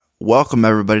Welcome,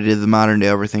 everybody, to the Modern Day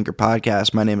Overthinker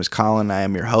podcast. My name is Colin. I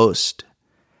am your host.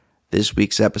 This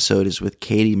week's episode is with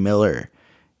Katy Miller.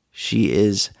 She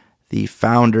is the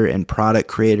founder and product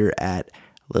creator at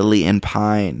Lily and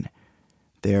Pine.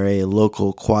 They're a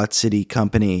local Quad City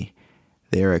company.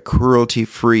 They're a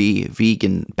cruelty-free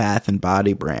vegan bath and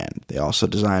body brand. They also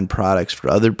design products for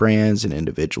other brands and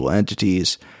individual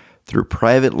entities through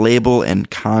private label and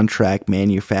contract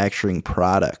manufacturing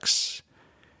products.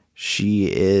 She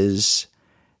is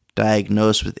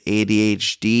diagnosed with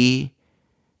ADHD.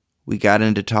 We got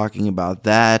into talking about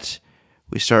that.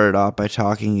 We started off by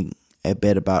talking a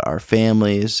bit about our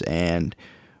families, and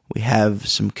we have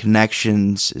some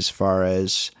connections as far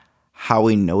as how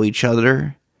we know each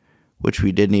other, which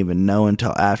we didn't even know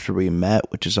until after we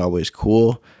met, which is always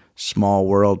cool. Small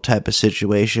world type of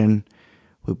situation.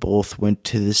 We both went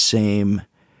to the same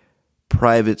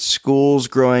private schools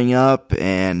growing up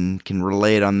and can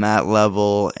relate on that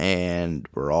level, and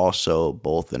we're also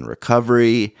both in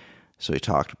recovery, so we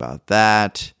talked about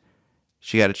that.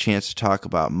 She got a chance to talk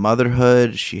about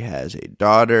motherhood. She has a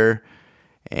daughter,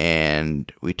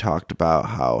 and we talked about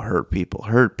how hurt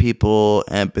people,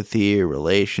 empathy,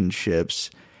 relationships,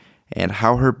 and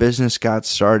how her business got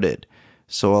started.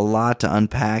 So a lot to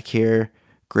unpack here.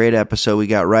 Great episode. We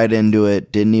got right into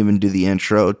it. Didn't even do the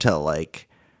intro till like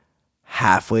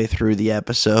halfway through the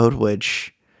episode,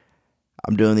 which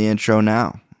I'm doing the intro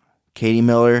now. Katy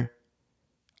Miller,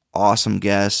 awesome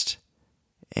guest,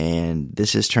 and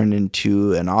this has turned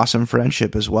into an awesome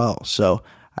friendship as well. So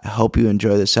I hope you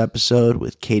enjoy this episode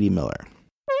with Katy Miller.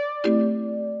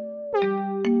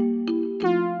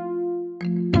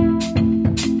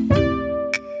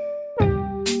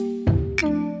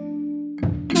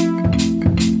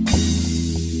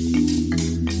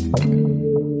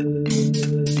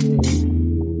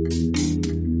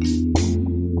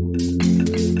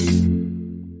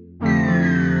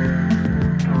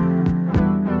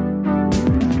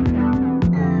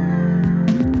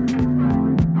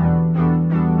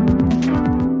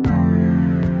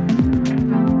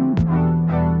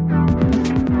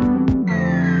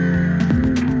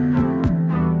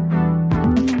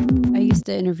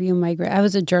 I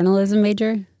was a journalism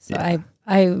major, so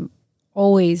I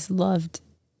always loved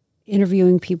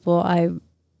interviewing people.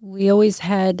 We always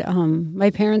had my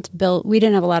parents built. We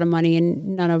didn't have a lot of money,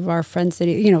 and none of our friends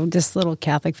did. Just little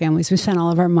Catholic families. We spent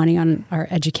all of our money on our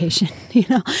education.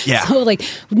 Yeah. So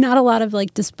not a lot of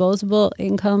disposable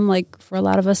income for a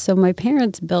lot of us. So my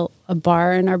parents built a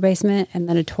bar in our basement and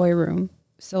then a toy room.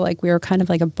 So we were kind of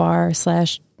like a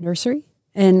bar/nursery,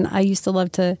 and I used to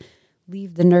love to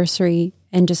leave the nursery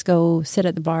and just go sit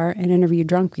at the bar and interview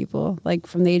drunk people,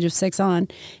 from the age of 6 on,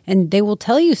 and they will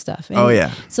tell you stuff. And oh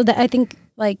yeah. So that I think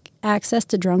access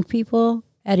to drunk people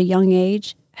at a young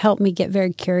age helped me get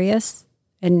very curious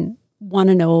and want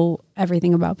to know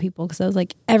everything about people, because I was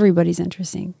everybody's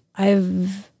interesting.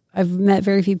 I've met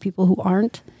very few people who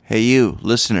aren't. Hey, you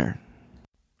listener,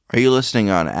 are you listening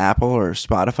on Apple or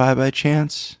Spotify by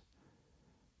chance?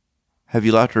 Have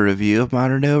you left a review of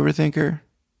Modern Day Overthinker?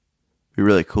 Be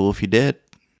really cool if you did.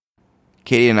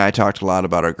 Katy and I talked a lot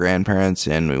about our grandparents,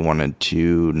 and we wanted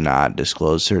to not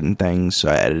disclose certain things, so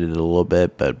I edited it a little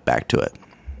bit, but back to it.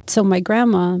 So my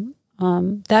grandma,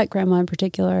 that grandma in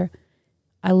particular,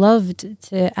 I loved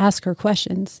to ask her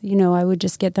questions. I would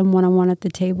just get them one-on-one at the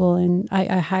table, and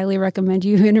I highly recommend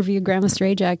you interview Grandma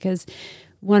Strayjack, because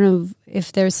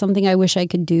if there's something I wish I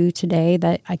could do today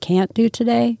that I can't do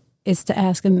today, is to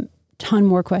ask a ton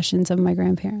more questions of my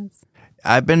grandparents.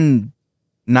 I've been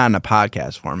not in a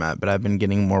podcast format, but I've been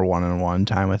getting more one-on-one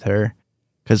time with her,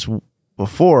 because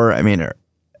before,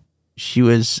 she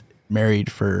was married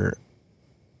for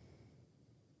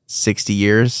 60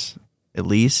 years at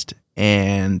least,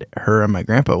 and her and my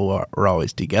grandpa were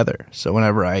always together. So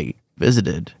whenever I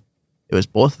visited, it was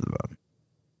both of them.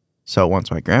 So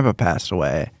once my grandpa passed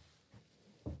away,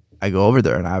 I go over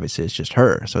there, and obviously it's just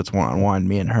her. So it's one-on-one,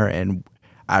 me and her, and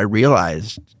I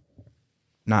realized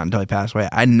not until he passed away,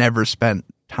 I never spent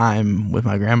time with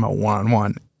my grandma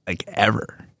one-on-one,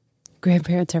 ever.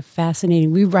 Grandparents are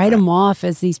fascinating. We write them off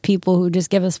as these people who just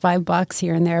give us $5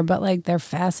 here and there, but they're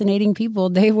fascinating people.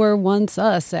 They were once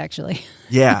us, actually.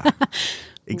 Yeah,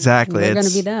 exactly. We're going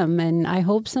to be them, and I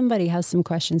hope somebody has some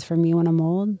questions for me when I'm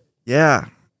old. Yeah,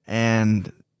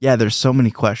 and there's so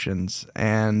many questions,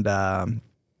 and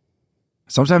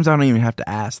sometimes I don't even have to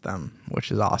ask them,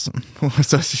 which is awesome.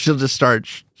 So she'll just start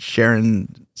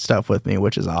sharing stuff with me,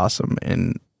 which is awesome.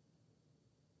 And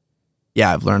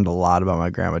I've learned a lot about my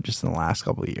grandma just in the last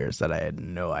couple of years that I had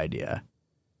no idea.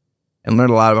 And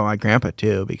learned a lot about my grandpa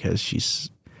too, because she's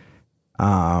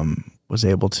was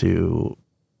able to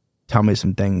tell me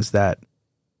some things that,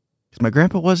 because my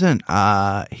grandpa wasn't,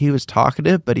 he was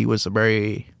talkative, but he was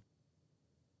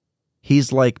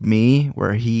he's like me,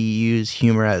 where he used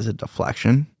humor as a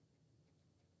deflection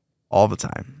all the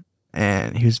time.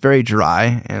 And he was very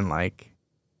dry and like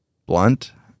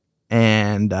blunt.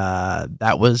 And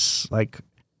that was like,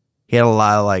 he had a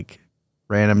lot of like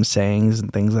random sayings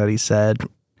and things that he said.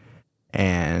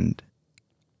 And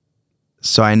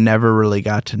so I never really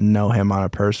got to know him on a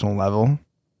personal level,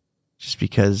 just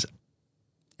because.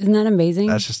 Isn't that amazing?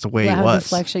 That's just the way he how was.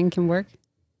 Deflection can work.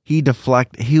 He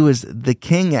was the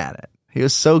king at it. He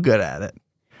was so good at it.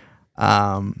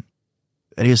 And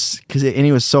he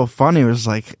was so funny. He was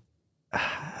like,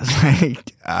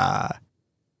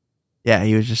 yeah,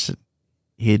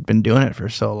 he had been doing it for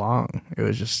so long. It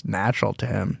was just natural to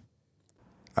him.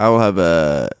 I will have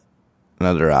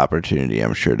another opportunity,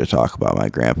 I'm sure, to talk about my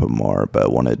grandpa more,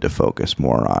 but wanted to focus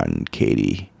more on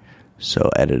Katy, so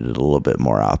edited a little bit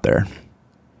more out there.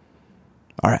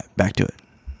 All right, back to it.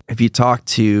 If you talk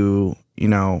to,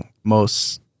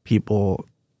 most people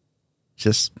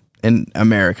just in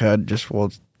America,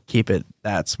 we'll keep it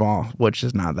that small, which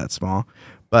is not that small,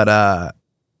 but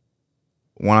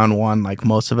one-on-one, like,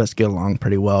 most of us get along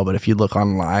pretty well, but if you look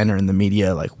online or in the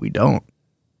media, like, we don't.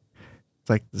 It's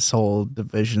like this whole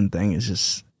division thing is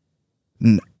just,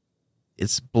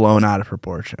 it's blown out of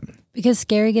proportion. Because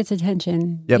scary gets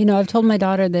attention. Yep. I've told my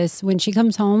daughter this when she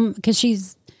comes home,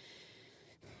 because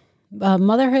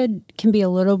motherhood can be a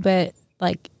little bit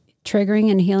like triggering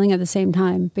and healing at the same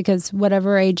time, because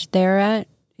whatever age they're at,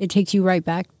 it takes you right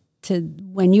back to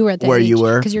when you were at that where age, you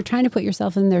were, because you're trying to put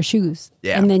yourself in their shoes.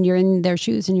 Yeah. And then you're in their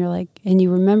shoes and you're like, and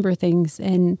you remember things.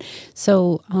 And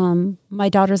so my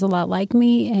daughter's a lot like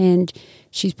me, and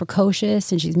she's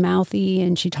precocious and she's mouthy,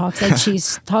 and she talks like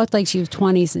she's talked like she was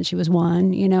 20 since she was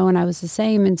 1, and I was the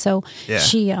same. And so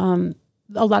she a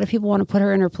lot of people want to put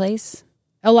her in her place.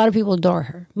 A lot of people adore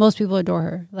her. Most people adore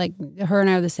her. Like, her and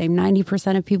I are the same.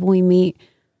 90% of people we meet,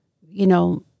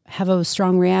 have a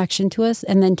strong reaction to us.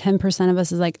 And then 10% of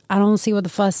us is like, I don't see what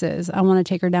the fuss is. I want to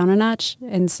take her down a notch.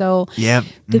 And so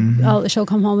she'll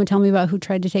come home and tell me about who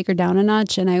tried to take her down a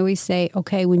notch. And I always say,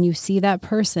 okay, when you see that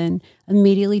person,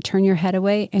 immediately turn your head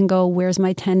away and go, where's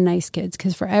my 10 nice kids?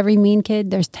 Because for every mean kid,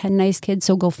 there's 10 nice kids.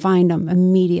 So go find them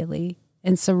immediately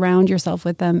and surround yourself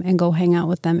with them and go hang out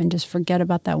with them and just forget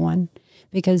about that one.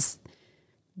 Because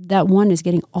that one is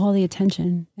getting all the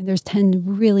attention, and there's 10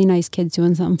 really nice kids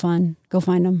doing something fun. Go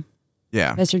find them.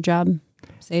 Yeah. That's your job,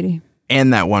 Sadie.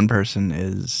 And that one person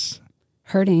is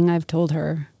hurting, I've told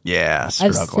her. Yeah,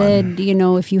 I've said,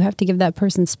 if you have to give that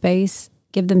person space,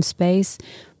 give them space.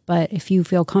 But if you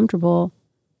feel comfortable,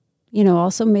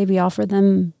 also maybe offer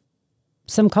them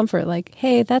some comfort, like,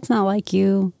 hey, that's not like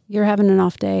you. You're having an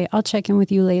off day. I'll check in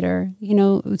with you later.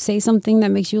 Say something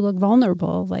that makes you look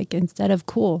vulnerable, like, instead of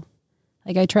cool.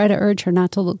 Like, I try to urge her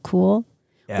not to look cool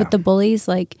with the bullies,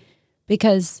 like,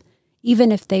 because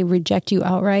even if they reject you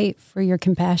outright for your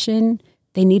compassion,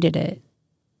 they needed it.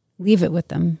 Leave it with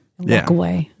them and walk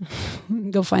away.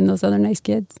 Go find those other nice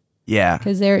kids. Yeah.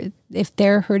 Because if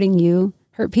they're hurting you,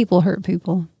 hurt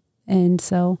people. And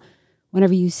so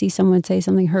whenever you see someone say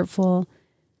something hurtful,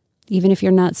 even if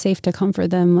you're not safe to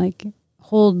comfort them, like,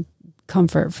 hold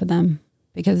comfort for them,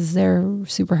 because they're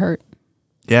super hurt.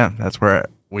 Yeah, that's where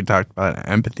we talked about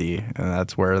empathy, and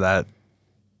that's where that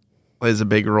plays a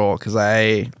big role, because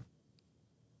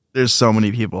there's so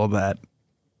many people that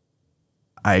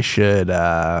I should,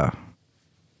 I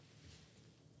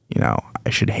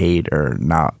should hate or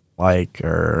not like,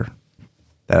 or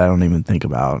that I don't even think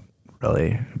about,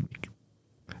 really,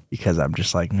 because I'm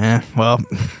just like, well,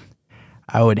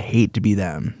 I would hate to be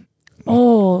them.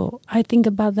 Oh, I think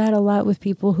about that a lot with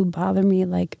people who bother me,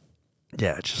 like,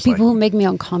 just people who make me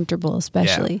uncomfortable,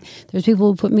 especially. Yeah. There's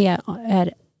people who put me at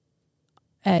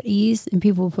ease, and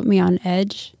people who put me on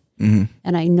edge. Mm-hmm.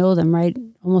 And I know them right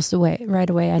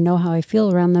away. I know how I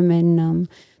feel around them. And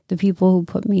the people who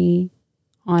put me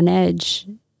on edge,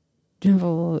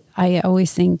 I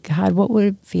always think, God, what would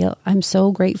it feel? I'm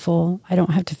so grateful I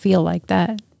don't have to feel like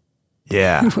that.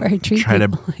 Yeah. Where I treat try to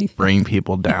like bring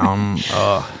people down.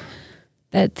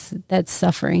 That's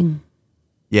suffering.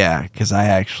 Yeah, because I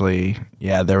actually,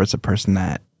 there was a person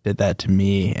that did that to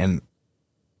me, and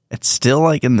it's still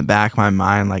like in the back of my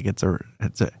mind, like it's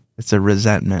a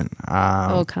resentment.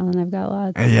 Colin, I've got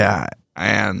lots. Yeah,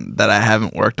 and that I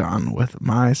haven't worked on with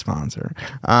my sponsor.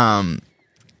 And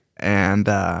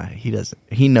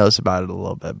he knows about it a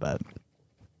little bit, but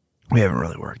we haven't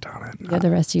really worked on it. Yeah, the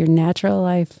rest of your natural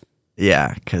life.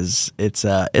 Yeah, because it's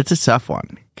a tough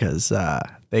one, because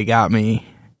they got me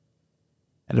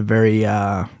at a very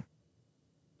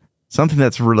something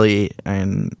that's really,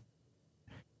 and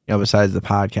besides the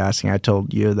podcasting, I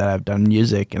told you that I've done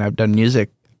music, and I've done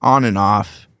music on and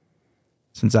off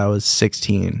since I was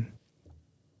 16.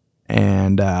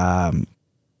 And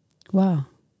wow.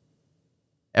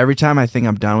 Every time I think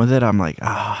I'm done with it, I'm like,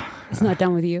 it's not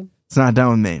done with you. It's not done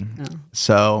with me. No.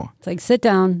 So it's like, sit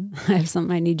down. I have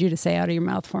something I need you to say out of your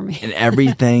mouth for me. And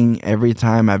every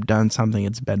time I've done something,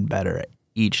 it's been better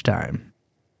each time.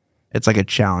 It's like a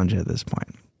challenge at this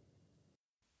point.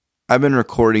 I've been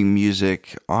recording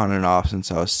music on and off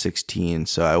since I was 16,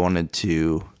 so I wanted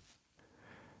to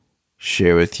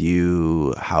share with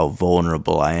you how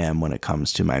vulnerable I am when it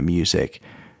comes to my music.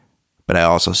 But I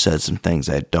also said some things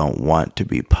I don't want to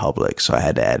be public, so I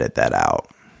had to edit that out.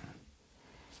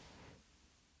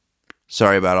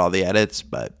 Sorry about all the edits,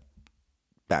 but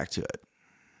back to it.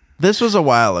 This was a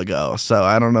while ago, so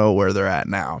I don't know where they're at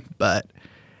now, but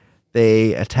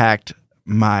they attacked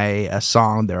my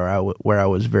song there where I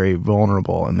was very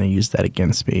vulnerable, and they used that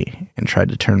against me and tried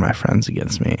to turn my friends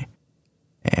against me.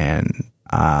 And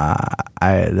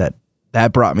that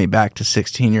brought me back to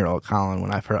 16-year-old Colin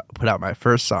when I put out my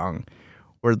first song,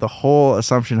 where the whole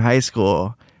Assumption High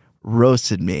School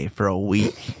roasted me for a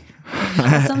week.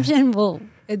 Assumption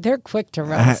they're quick to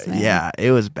roast, man. Yeah,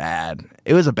 it was bad.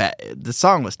 The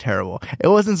song was terrible. It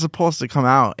wasn't supposed to come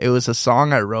out. It was a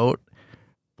song I wrote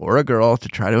for a girl to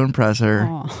try to impress her.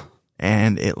 Aww.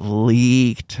 And it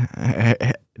leaked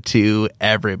to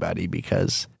everybody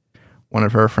because one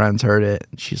of her friends heard it.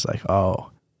 And she's like,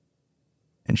 oh.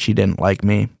 And she didn't like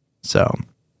me. So,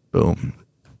 boom.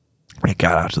 It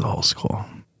got out to the whole school.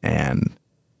 And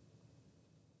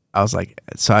I was like,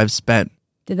 so I've spent...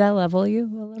 Did that level you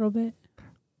a little bit?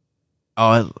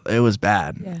 Oh, it was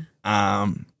bad. Yeah.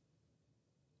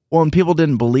 Well, and people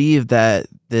didn't believe that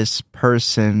this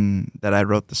person that I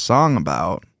wrote the song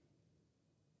about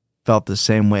felt the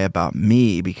same way about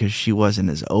me because she wasn't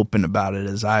as open about it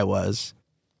as I was.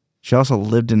 She also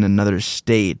lived in another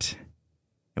state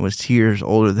and was 2 years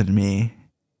older than me.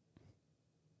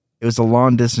 It was a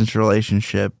long-distance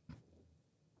relationship,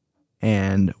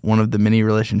 and one of the many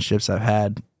relationships I've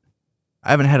had. I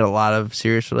haven't had a lot of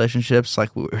serious relationships. Like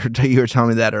you were telling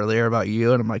me that earlier about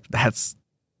you, and I'm like, that's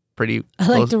pretty I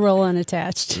close. like to roll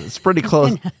unattached. It's pretty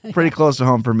close, pretty close to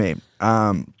home for me.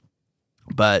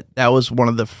 But that was one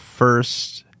of the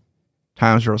first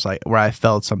times where I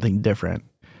felt something different.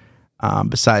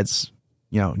 Besides,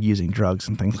 using drugs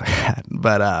and things like that.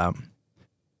 But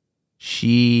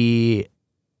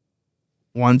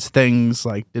once things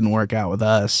didn't work out with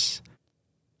us,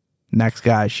 next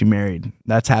guy she married.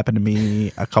 That's happened to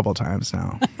me a couple times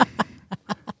now.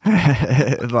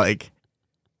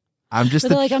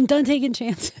 I'm done taking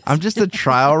chances. I'm just a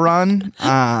trial run.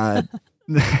 I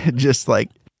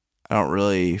don't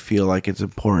really feel like it's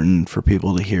important for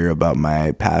people to hear about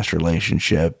my past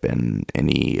relationship and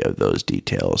any of those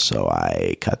details, so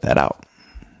I cut that out.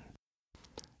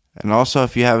 And also,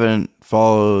 if you haven't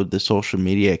followed the social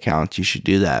media accounts, you should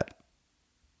do that.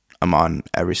 I'm on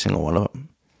every single one of them.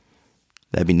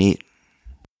 That'd be neat.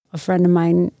 A good friend of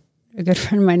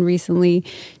mine recently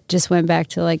just went back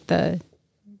to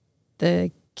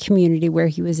the community where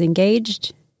he was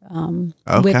engaged with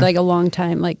a long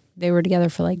time. They were together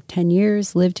for 10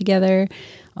 years, lived together.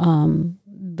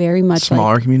 Very much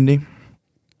smaller community.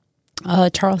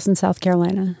 Charleston, South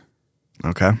Carolina.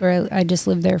 Okay. Where I just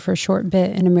lived there for a short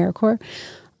bit in AmeriCorps.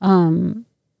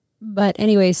 But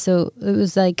anyway, so it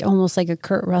was almost like a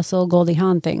Kurt Russell, Goldie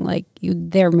Hawn thing.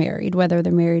 They're married, whether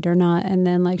they're married or not. And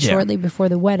then shortly before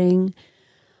the wedding,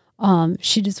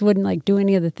 she just wouldn't do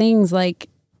any of the things.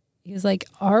 He was like,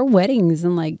 our wedding's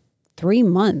in 3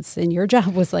 months, and your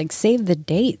job was save the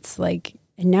dates. And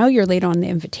now you're late on the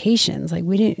invitations.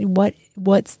 We didn't.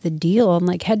 What's the deal?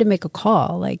 And had to make a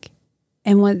call.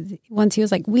 And once he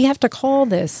was like, we have to call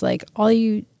this. All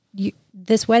you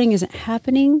this wedding isn't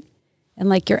happening.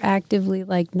 And you're actively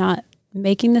not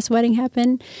making this wedding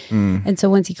happen. And so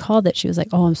once he called it, she was like,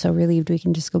 oh, I'm so relieved we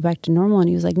can just go back to normal. And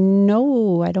he was like,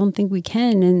 no, I don't think we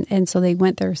can. And so they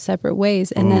went their separate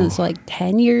ways. And then it's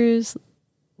 10 years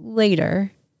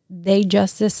later, they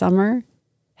just this summer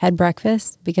had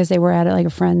breakfast because they were at a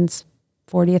friend's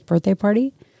 40th birthday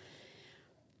party.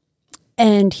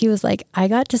 And he was like, I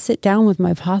got to sit down with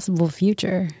my possible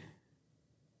future.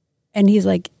 And he's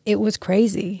like, it was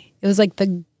crazy. It was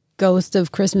the ghost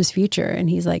of Christmas future. And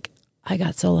he's like, I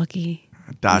got so lucky.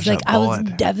 Dodged that bullet. I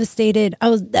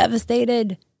was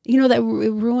devastated. That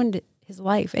it ruined his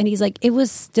life. And he's like, it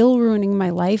was still ruining my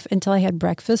life until I had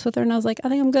breakfast with her. And I was like, I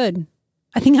think I'm good.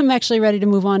 I think I'm actually ready to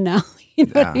move on now.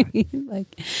 What I mean?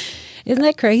 Isn't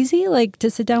that crazy? To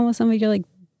sit down with somebody, you're like,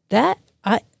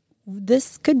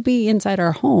 this could be inside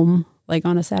our home, like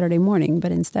on a Saturday morning,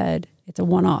 but instead it's a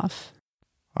one-off.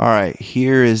 All right,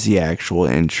 here is the actual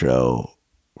intro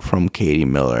from Katy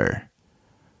Miller,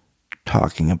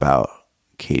 talking about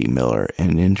Katy Miller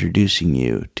and introducing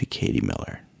you to Katy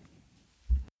Miller.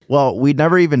 Well, we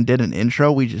never even did an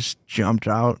intro. We just jumped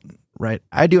out, right?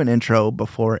 I do an intro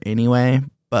before anyway,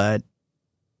 but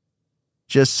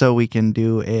just so we can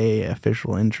do a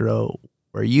official intro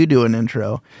where you do an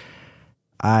intro,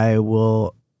 I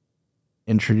will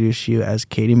introduce you as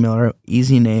Katy Miller.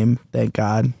 Easy name, thank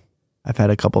God. I've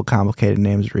had a couple complicated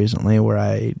names recently where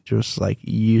I just like,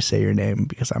 you say your name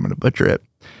because I'm going to butcher it.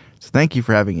 So thank you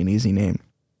for having an easy name.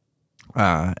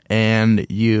 And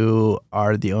you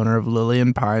are the owner of Lily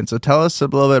and Pine. So tell us a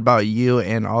little bit about you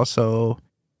and also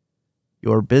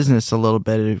your business a little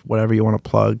bit, whatever you want to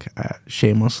plug,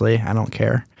 shamelessly. I don't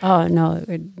care. Oh, no,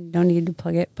 no need to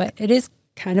plug it, but it is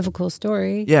kind of a cool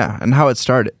story. Yeah, and how it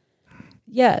started.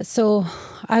 Yeah, so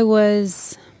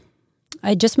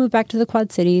I just moved back to the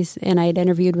Quad Cities, and I had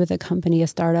interviewed with a company, a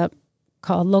startup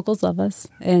called Locals Love Us.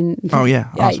 And oh, yeah,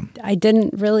 awesome. I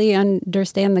didn't really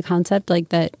understand the concept, like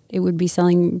that it would be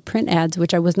selling print ads,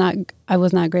 which I was not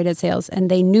great at sales. And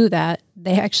they knew that.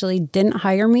 They actually didn't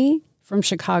hire me from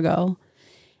Chicago.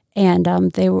 And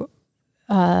they were,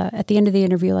 at the end of the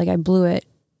interview, like I blew it.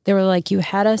 They were like, you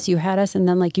had us, and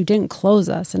then like you didn't close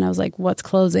us. And I was like, what's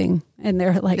closing? And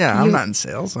they're like, yeah, I'm not in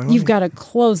sales. You've got to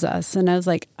close us. And I was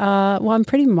like, well, I'm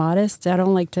pretty modest. I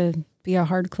don't like to be a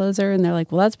hard closer. And they're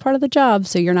like, well, that's part of the job,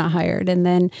 so you're not hired. And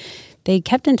then they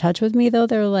kept in touch with me, though.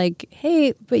 They were like,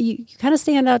 hey, but you kind of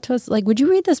stand out to us. Like, would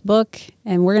you read this book?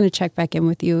 And we're going to check back in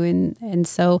with you. And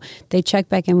so they checked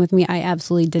back in with me. I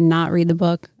absolutely did not read the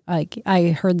book. Like,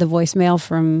 I heard the voicemail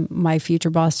from my future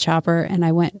boss, Chopper, and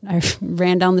I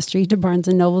ran down the street to Barnes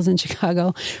and Nobles in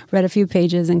Chicago, read a few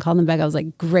pages, and called them back. I was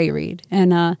like, great read.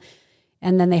 And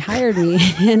then they hired me,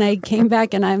 and I came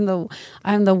back, and I'm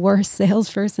the worst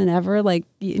salesperson ever. Like,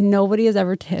 nobody has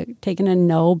ever taken a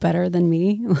no better than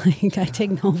me. Like, I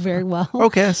take no very well.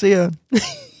 Okay, see ya.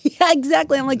 Yeah,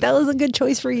 exactly. I'm like, that was a good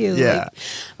choice for you. Yeah.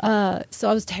 Like, so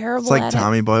I was terrible. It's like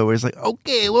Tommy Boy, where he's like,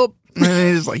 okay, well. And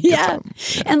he's like, yeah.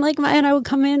 And and I would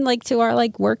come in like to our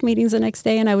like work meetings the next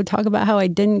day, and I would talk about how I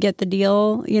didn't get the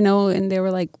deal, and they were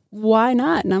like, why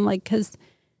not? And I'm like, because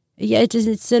it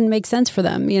didn't make sense for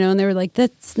them, and they were like,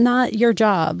 that's not your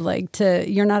job. Like,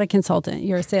 you're not a consultant,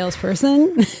 you're a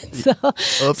salesperson. so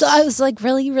I was like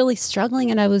really, really struggling.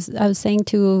 And I was saying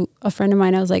to a friend of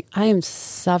mine, I was like, I am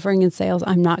suffering in sales.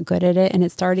 I'm not good at it. And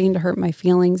it's starting to hurt my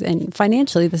feelings. And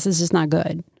financially, this is just not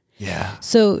good. Yeah.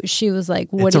 So she was like,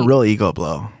 it's a real ego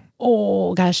blow.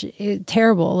 Oh gosh,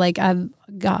 terrible. Like, I've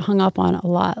got hung up on a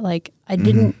lot. Like,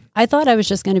 I thought I was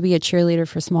just going to be a cheerleader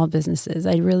for small businesses.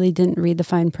 I really didn't read the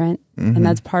fine print. And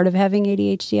that's part of having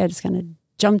ADHD. I just kind of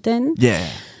jumped in. Yeah.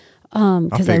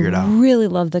 Because I really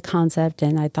loved the concept,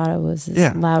 and I thought it was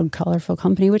this loud, colorful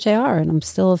company, which they are. And I'm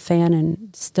still a fan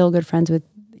and still good friends with,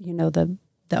 the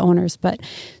owners. But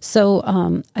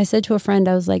so I said to a friend,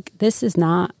 I was like, this is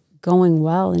not going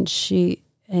well.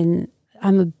 And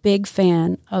I'm a big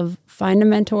fan of find a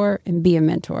mentor and be a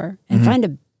mentor, and find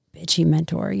a bitchy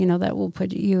mentor, that will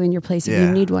put you in your place if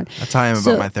you need one. That's how I am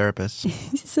about my therapist.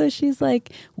 So she's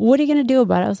like, what are you going to do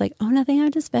about it? I was like, oh, nothing, I'm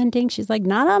just venting. She's like,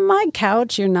 not on my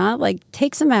couch. You're not. Like,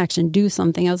 take some action, do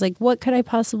something. I was like, what could I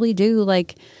possibly do?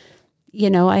 Like,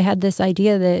 I had this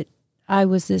idea that I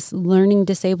was this learning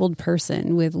disabled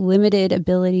person with limited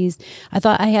abilities. I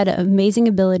thought I had amazing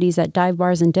abilities at dive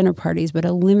bars and dinner parties, but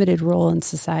a limited role in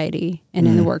society and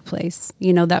in the workplace.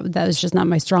 That was just not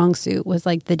my strong suit, was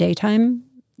like the daytime,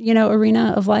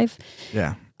 arena of life.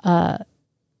 Yeah.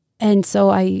 And so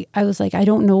I was like, I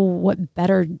don't know what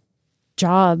better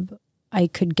job I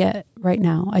could get right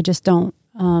now. I just don't.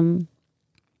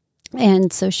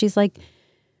 And so she's like,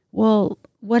 well,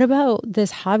 what about this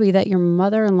hobby that your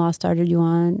mother-in-law started you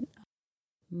on?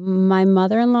 My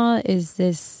mother-in-law is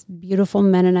this beautiful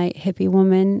Mennonite hippie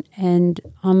woman. And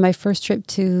on my first trip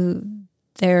to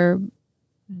their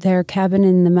cabin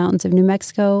in the mountains of New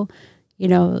Mexico,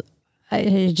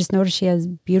 I just noticed she has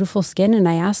beautiful skin. And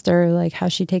I asked her like how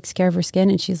she takes care of her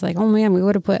skin. And she's like, oh man, we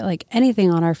would have put like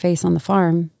anything on our face on the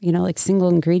farm, like single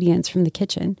ingredients from the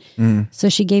kitchen. So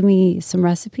she gave me some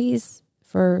recipes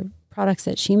for products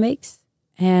that she makes.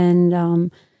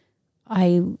 And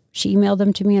she emailed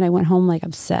them to me, and I went home like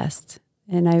obsessed.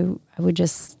 And I would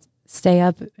just stay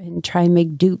up and try and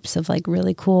make dupes of like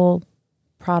really cool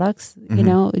products.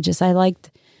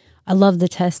 I love the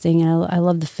testing, and I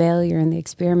love the failure and the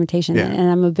experimentation. Yeah.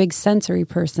 And I'm a big sensory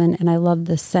person, and I love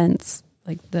the sense,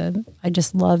 I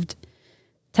just loved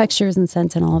textures and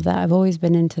scents and all of that. I've always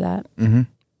been into that.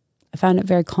 I found it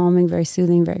very calming, very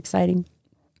soothing, very exciting.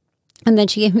 And then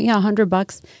she gave me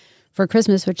 $100 for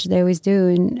Christmas, which they always do.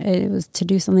 And it was to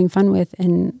do something fun with.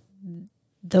 And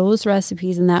those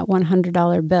recipes and that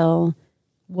 $100 bill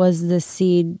was the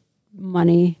seed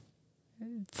money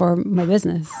for my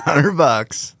business.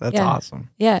 $100. That's awesome.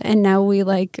 Yeah. And now we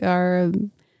like are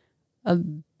a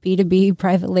B2B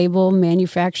private label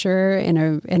manufacturer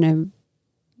and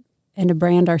a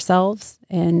brand ourselves.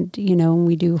 And, you know,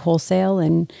 we do wholesale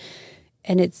and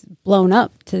it's blown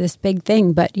up to this big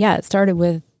thing. But yeah, it started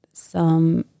with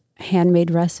some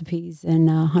handmade recipes and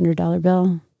a $100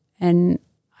 bill. And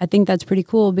I think that's pretty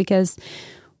cool because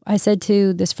I said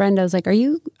to this friend, I was like, are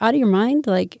you out of your mind?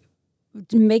 Like,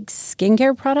 make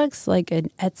skincare products like an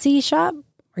Etsy shop?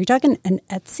 Are you talking an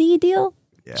Etsy deal?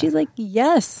 Yeah. She's like,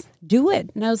 yes, do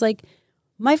it. And I was like,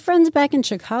 my friends back in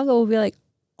Chicago will be like,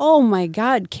 oh my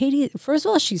God, Katy, first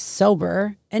of all, she's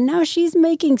sober and now she's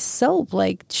making soap.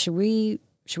 Like, should we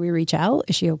reach out?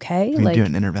 Is she okay? Can like, do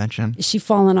an intervention? Is she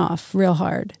falling off real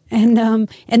hard? And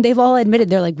they've all admitted,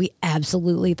 they're like, we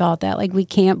absolutely thought that. Like, we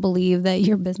can't believe that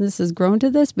your business has grown to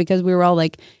this, because we were all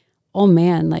like, oh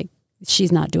man, like,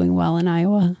 she's not doing well in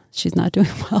Iowa. She's not doing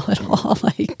well at all.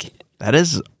 Like,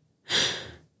 that's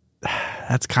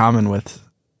common with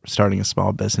starting a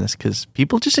small business because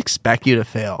people just expect you to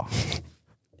fail.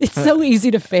 It's so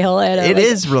easy to fail at it. It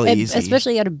is really easy.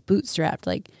 Especially at a bootstrapped.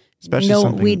 Like, especially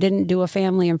no, we didn't do a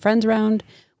family and friends round.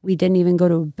 We didn't even go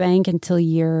to a bank until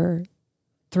year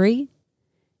 3.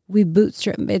 We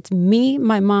bootstrapped. It's me,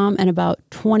 my mom, and about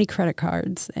 20 credit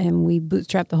cards, and we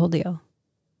bootstrapped the whole deal.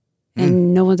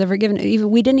 And no one's ever given it.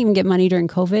 We didn't even get money during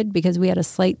COVID because we had a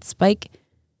slight spike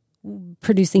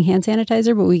producing hand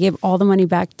sanitizer, but we gave all the money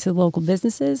back to local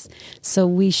businesses. So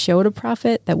we showed a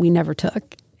profit that we never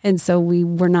took. And so we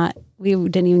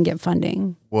didn't even get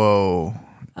funding. Whoa.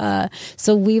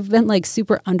 So we've been like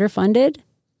super underfunded,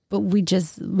 but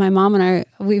my mom and I,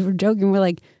 we were joking. We're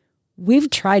like,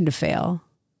 we've tried to fail.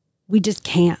 We just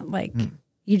can't. Like,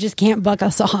 you just can't buck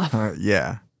us off.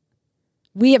 Yeah.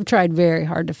 We have tried very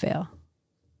hard to fail.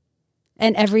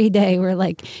 And every day we're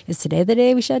like, is today the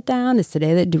day we shut down?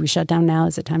 Do we shut down now?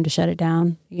 Is it time to shut it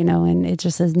down? You know, and it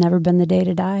just has never been the day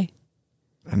to die.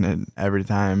 And then every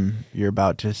time you're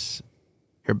about to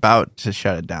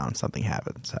shut it down, something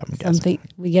happens. I'm guessing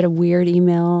we get a weird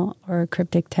email or a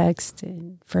cryptic text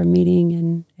for a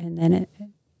meeting, and then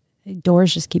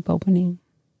doors just keep opening.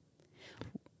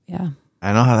 Yeah,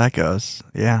 I know how that goes.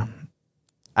 Yeah,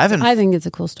 I think it's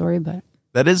a cool story, but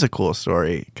that is a cool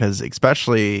story because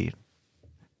especially,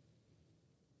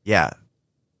 yeah,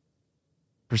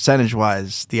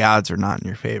 percentage-wise, the odds are not in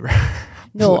your favor.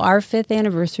 No, our 5th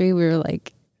anniversary, we were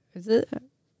like, is it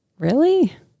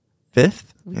really?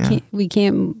 5th? We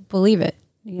can't believe it,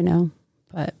 you know,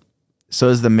 but. So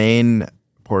is the main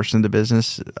portion of the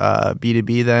business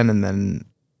B2B then, and then,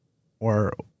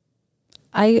 or?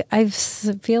 I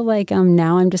feel like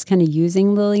now I'm just kind of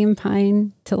using Lillian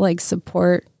Pine to like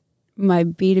support my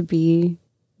B2B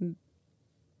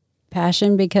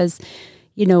passion because,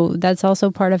 you know, that's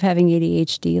also part of having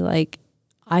ADHD. Like,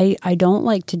 I don't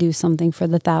like to do something for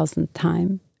the 1,000th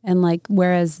time. And like,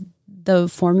 whereas the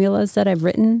formulas that I've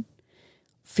written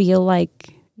feel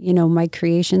like, you know, my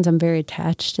creations, I'm very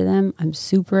attached to them. I'm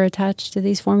super attached to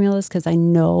these formulas because I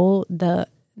know the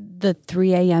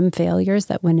 3 a.m. failures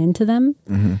that went into them.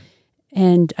 Mm-hmm.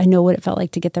 And I know what it felt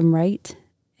like to get them right.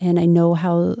 And I know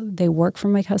how they work for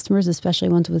my customers, especially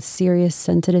ones with serious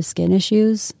sensitive skin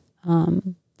issues.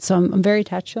 So I'm very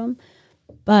attached to them.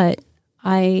 But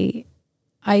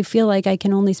I feel like I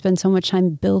can only spend so much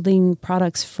time building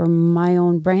products for my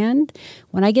own brand.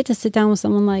 When I get to sit down with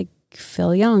someone like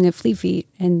Phil Young at Fleet Feet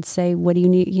and say, what do you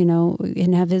need, you know,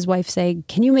 and have his wife say,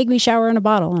 can you make me shower in a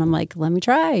bottle? And I'm like, let me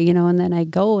try, you know, and then I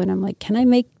go and I'm like, can I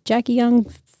make Jackie Young,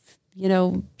 you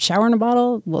know, shower in a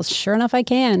bottle? Well, sure enough, I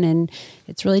can. And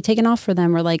it's really taken off for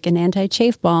them. Or like an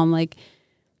anti-chafe balm, like,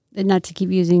 not to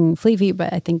keep using Fleet Feet,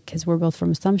 but I think because we're both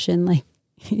from Assumption, like,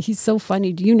 he's so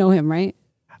funny. Do you know him, right?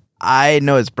 I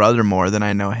know his brother more than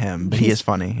I know him, but he is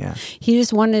funny, yeah. He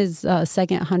just won his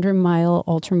second 100-mile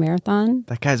ultra marathon.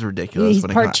 That guy's ridiculous. He's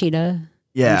part cheetah.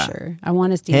 Yeah. I'm sure. I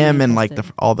want his DNA him and like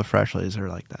all the Freshleys are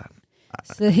like that.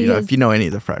 So if you know any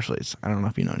of the Freshleys, I don't know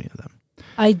if you know any of them.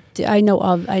 I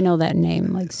know that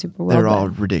name like super well. They're all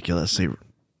ridiculously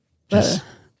just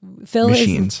Phil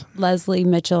machines. Is Leslie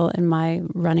Mitchell and my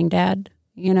running dad,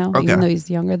 you know, even though he's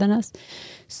younger than us.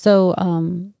 So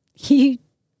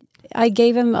I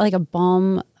gave him like a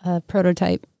balm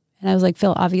prototype. And I was like,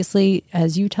 Phil, obviously,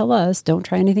 as you tell us, don't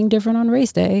try anything different on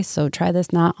race day. So try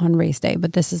this not on race day.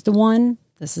 But this is the one.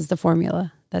 This is the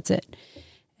formula. That's it.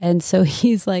 And so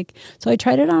he's like, so I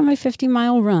tried it on my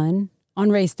 50-mile run on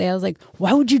race day. I was like,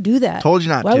 why would you do that? Told you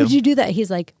not to. Why would you do that?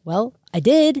 He's like, well, I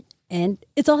did, and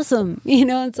it's awesome.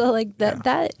 And so like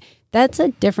that's a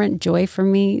different joy for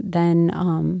me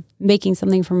than making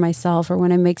something for myself, or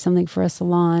when I make something for a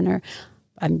salon, or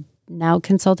I'm now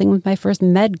consulting with my first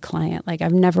med client. Like,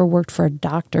 I've never worked for a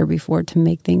doctor before to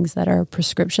make things that are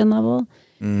prescription level.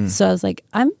 So I was like,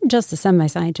 I'm just a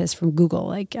semi-scientist from Google.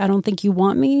 Like, I don't think you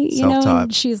want me, Self-taught.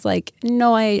 And she's like,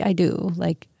 no, I do.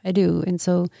 Like, I do. And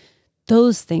so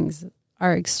those things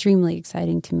are extremely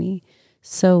exciting to me.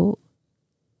 So,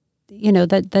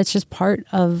 that's just part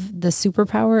of the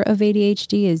superpower of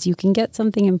ADHD is you can get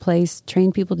something in place,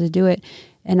 train people to do it.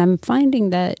 And I'm finding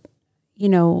that,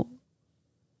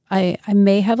 I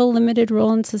may have a limited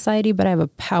role in society, but I have a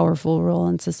powerful role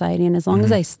in society. And as long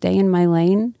as I stay in my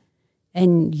lane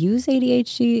and use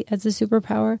ADHD as a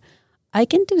superpower, I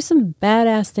can do some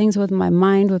badass things with my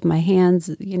mind, with my hands,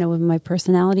 with my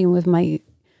personality, and with my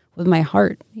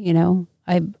heart.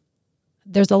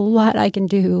 There's a lot I can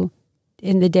do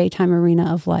in the daytime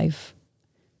arena of life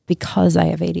because I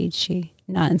have ADHD,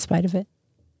 not in spite of it.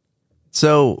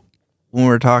 So when we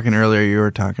were talking earlier, you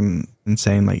were talking and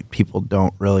saying like people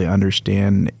don't really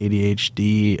understand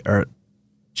ADHD, or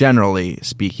generally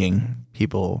speaking,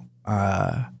 people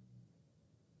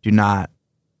do not,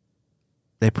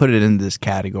 they put it in this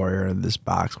category or in this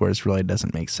box where it really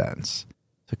doesn't make sense.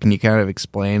 So can you kind of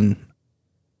explain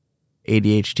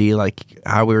ADHD, like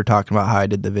how we were talking about how I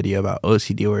did the video about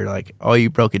OCD where you're like, oh,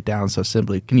 you broke it down so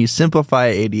simply. Can you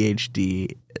simplify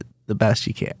ADHD the best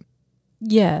you can?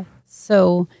 Yeah.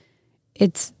 So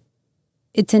it's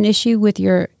an issue with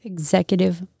your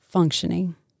executive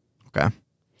functioning. Okay.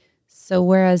 So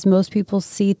whereas most people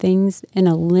see things in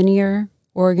a linear,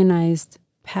 organized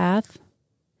path,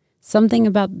 something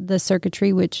about the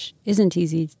circuitry, which isn't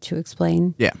easy to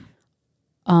explain. Yeah.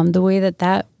 The way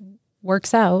that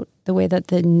works out, the way that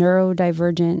the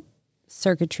neurodivergent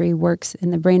circuitry works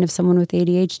in the brain of someone with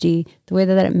ADHD, the way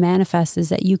that it manifests is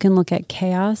that you can look at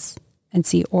chaos and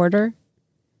see order,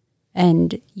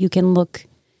 and you can look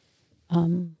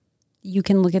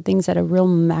at things at a real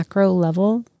macro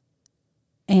level,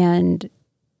 and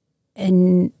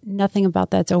nothing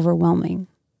about that's overwhelming.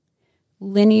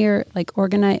 Linear, like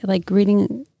organize, like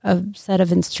reading a set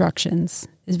of instructions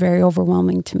is very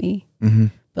overwhelming to me. Mm-hmm.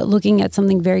 But looking at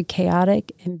something very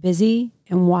chaotic and busy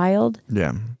and wild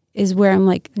is where I'm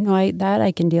like, no,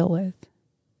 I can deal with.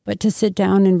 But to sit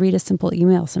down and read a simple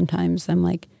email sometimes, I'm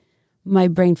like, my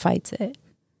brain fights it.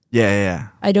 Yeah.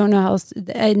 I don't know how else,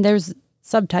 and there's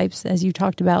subtypes, as you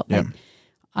talked about. Like,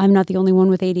 I'm not the only one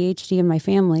with ADHD in my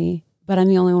family, but I'm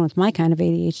the only one with my kind of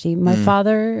ADHD. My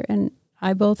father and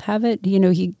I both have it.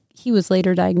 He was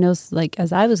later diagnosed, like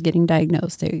as I was getting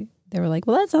diagnosed, they were like,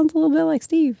 well, that sounds a little bit like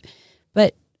Steve.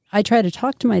 But I try to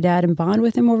talk to my dad and bond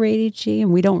with him over ADHD,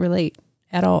 and we don't relate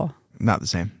at all. Not the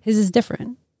same. His is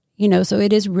different. So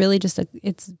it is really just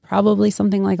it's probably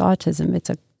something like autism.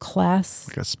 It's a class,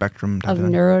 like a spectrum type of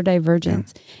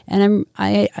neurodivergence. Yeah. And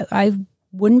I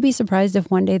wouldn't be surprised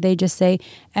if one day they just say,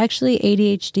 actually,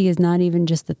 ADHD is not even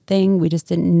just a thing. We just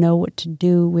didn't know what to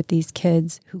do with these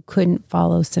kids who couldn't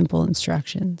follow simple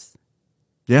instructions.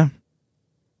 Yeah.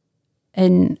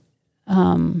 And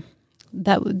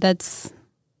that's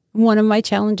one of my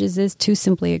challenges, is to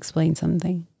simply explain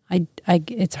something.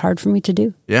 It's hard for me to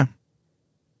do. Yeah.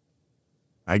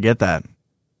 I get that.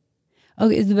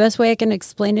 Okay, the best way I can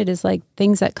explain it is like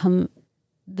things that come,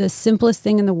 the simplest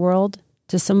thing in the world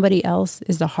to somebody else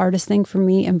is the hardest thing for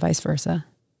me, and vice versa.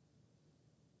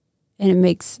 And it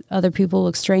makes other people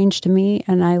look strange to me,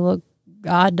 and I look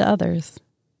odd to others.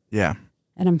 Yeah.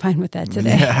 And I'm fine with that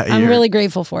today. Yeah, I'm really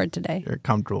grateful for it today. You're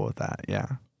comfortable with that. Yeah.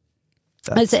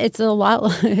 It's a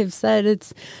lot. I've said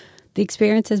the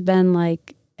experience has been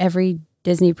like every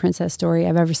Disney princess story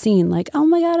I've ever seen. Like, oh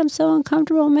my God, I'm so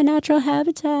uncomfortable in my natural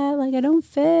habitat. Like, I don't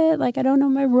fit. Like, I don't know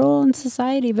my role in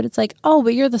society. But it's like, oh,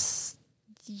 but you're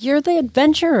the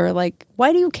adventurer. Like,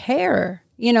 why do you care?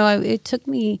 It took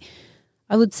me,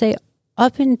 I would say,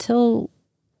 up until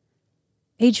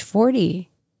age 40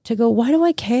 to go, why do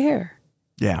I care?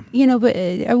 Yeah. But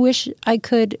I wish I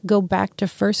could go back to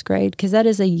first grade, because that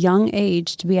is a young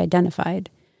age to be identified.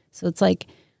 So it's like,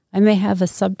 I may have a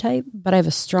subtype, but I have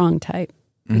a strong type.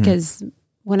 Because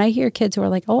when I hear kids who are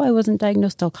like, oh, I wasn't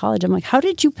diagnosed till college, I'm like, how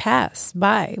did you pass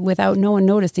by without no one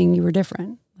noticing you were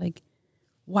different? Like,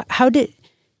 how did,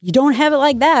 you don't have it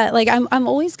like that? Like, I'm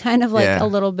always kind of like a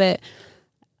little bit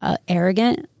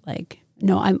arrogant. Like,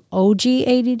 no, I'm OG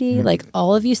ADD. Like,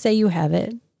 all of you say you have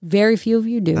it. Very few of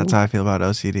you do. That's how I feel about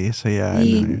OCD. So yeah.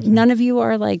 None of you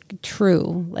are like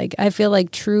true. Like, I feel like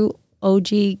true OG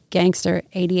gangster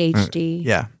ADHD.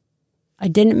 Yeah. I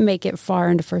didn't make it far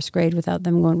into first grade without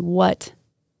them going, what?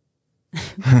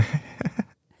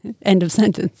 End of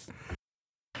sentence.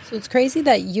 So it's crazy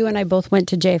that you and I both went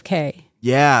to JFK.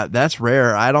 Yeah, that's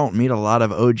rare. I don't meet a lot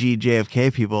of OG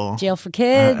JFK people. Jail for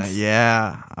Kids.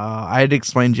 Yeah. I had to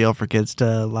explain Jail for Kids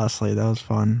to Leslie. That was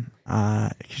fun.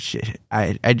 I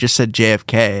just said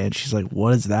JFK, and she's like,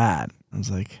 what is that? I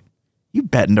was like, you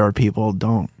Bettendorf people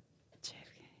don't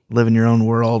live in your own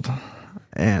world.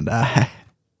 And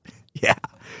yeah,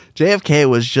 JFK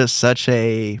was just such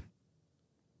a...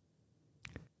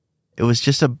 It was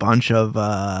just a bunch of...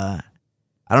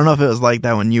 I don't know if it was like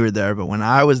that when you were there, but when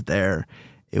I was there,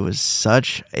 it was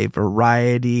such a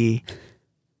variety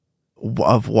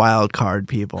of wild card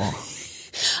people.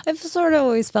 I've sort of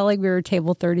always felt like we were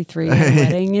table 33 at a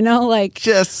wedding, you know, like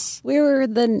just we were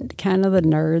the kind of the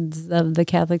nerds of the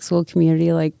Catholic school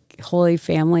community, like Holy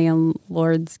Family and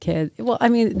Lord's Kids. Well, I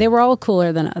mean, they were all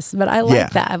cooler than us, but I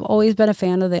like that. I've always been a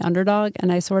fan of the underdog,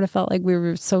 and I sort of felt like we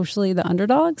were socially the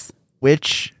underdogs.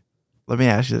 Which... Let me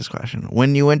ask you this question.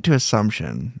 When you went to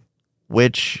Assumption,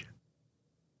 which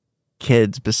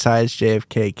kids besides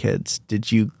JFK kids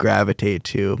did you gravitate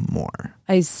to more?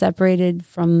 I separated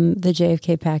from the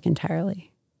JFK pack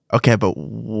entirely. Okay, but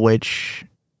which?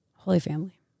 Holy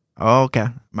Family. Oh, okay.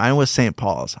 Mine was St.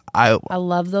 Paul's. I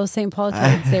love those St. Paul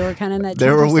kids. They were kind of in that 10%. They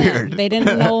were weird. They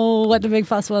didn't know what the big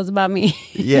fuss was about me.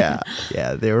 Yeah,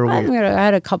 they were weird. I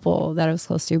had a couple that I was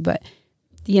close to, but,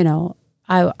 you know,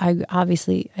 I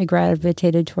obviously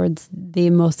gravitated towards the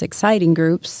most exciting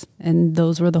groups, and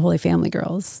those were the Holy Family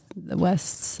girls, the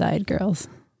West Side girls.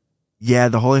 Yeah,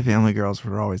 the Holy Family girls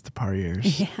were always the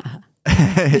partiers. Yeah.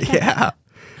 Yeah.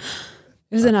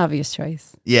 It was an obvious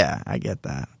choice. Yeah, I get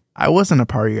that. I wasn't a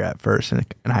partier at first in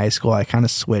high school. I kind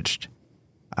of switched.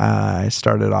 I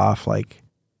started off like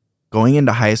going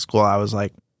into high school. I was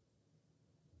like,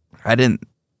 I didn't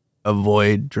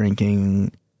avoid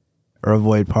drinking or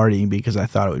avoid partying because I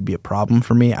thought it would be a problem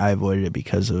for me. I avoided it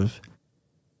because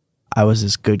I was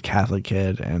this good Catholic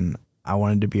kid and I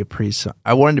wanted to be a priest.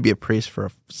 I wanted to be a priest for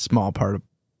a small part of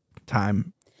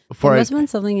time. There must have been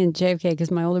something in JFK because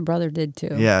my older brother did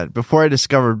too. Yeah, before I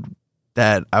discovered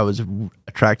that I was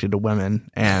attracted to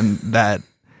women and that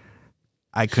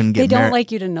I couldn't get married. They don't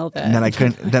like you to know that. And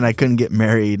then I couldn't get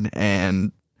married,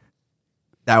 and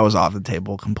that was off the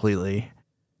table completely.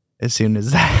 As soon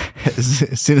as I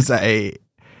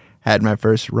had my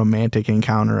first romantic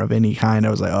encounter of any kind,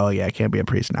 I was like, oh yeah, I can't be a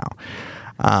priest now.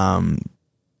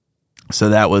 So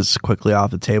that was quickly off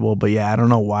the table. But yeah, I don't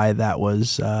know why that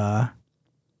was. I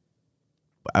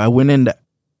went into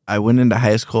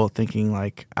high school thinking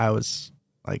like I was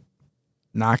like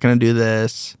not gonna do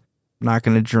this, I'm not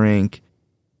gonna drink,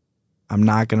 I'm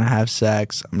not gonna have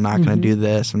sex, I'm not gonna do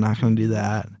this, I'm not gonna do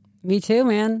that. Me too,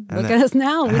 man. Look at us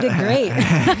now. We did great.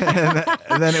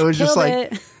 and then it was just like,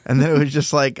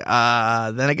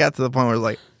 then it got to the point where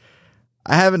like,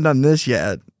 I haven't done this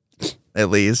yet, at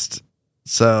least.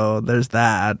 So there's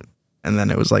that. And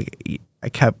then it was like,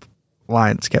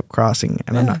 lines kept crossing,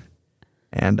 and I'm not,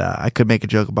 and I could make a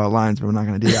joke about lines, but I'm not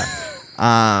going to do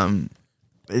that.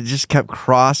 It just kept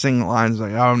crossing lines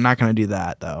like, oh, I'm not going to do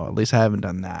that though. At least I haven't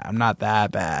done that. I'm not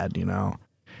that bad, you know.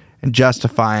 And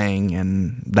justifying,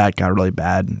 and that got really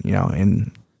bad, you know,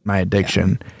 in my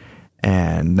addiction.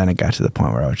 Yeah. And then it got to the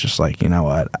point where I was just like, you know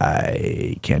what,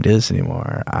 I can't do this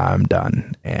anymore. I'm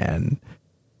done. And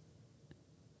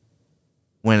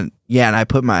I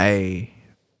put my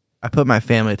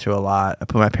family through a lot. I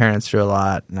put my parents through a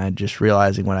lot, and I just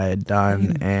realizing what I had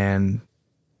done, and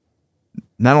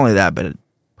not only that, but it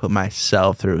put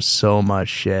myself through so much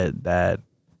shit that.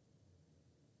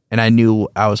 And I knew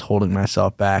I was holding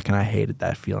myself back, and I hated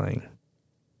that feeling.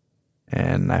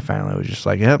 And I finally was just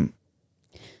like, "Yep,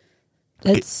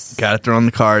 got to throw in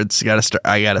the cards.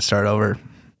 I got to start over."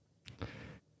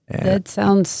 And that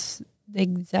sounds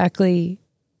exactly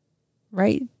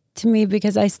right to me,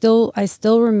 because I still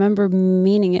remember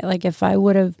meaning it. Like if I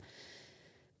would have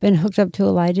been hooked up to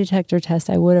a lie detector test,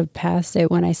 I would have passed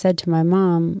it. When I said to my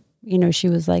mom, you know, she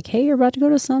was like, hey, you're about to go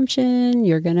to Assumption.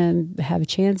 You're going to have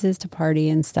chances to party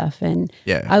and stuff. And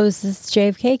I was this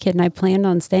JFK kid, and I planned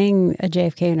on staying a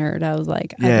JFK nerd. I was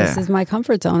like, this is my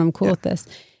comfort zone. I'm cool with this.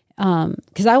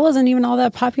 Because I wasn't even all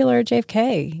that popular at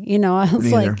JFK. You know, I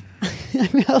was like,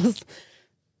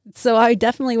 so I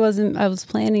definitely wasn't, I was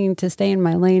planning to stay in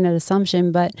my lane at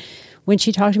Assumption. But when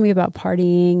she talked to me about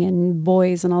partying and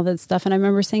boys and all that stuff, and I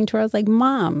remember saying to her, I was like,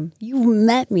 Mom, you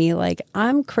met me. Like,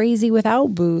 I'm crazy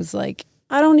without booze. Like,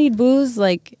 I don't need booze.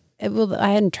 Like, I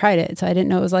hadn't tried it, so I didn't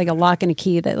know it was like a lock and a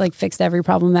key that like fixed every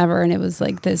problem ever. And it was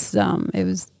like this, it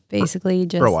was basically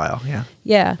just for a while. Yeah.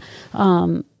 Yeah.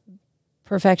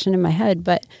 Perfection in my head.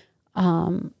 But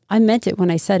I meant it when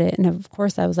I said it. And of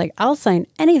course I was like, I'll sign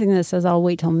anything that says I'll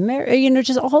wait till marriage,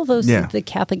 just all those, the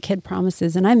Catholic kid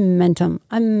promises. And I meant them.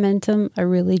 I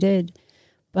really did.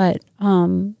 But,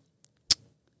 my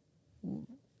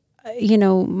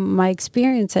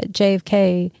experience at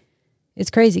JFK, it's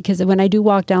crazy because when I do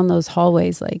walk down those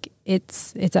hallways, like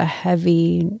it's a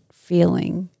heavy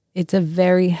feeling. It's a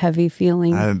very heavy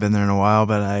feeling. I haven't been there in a while,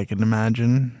 but I can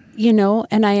imagine.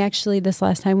 And I actually, this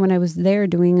last time when I was there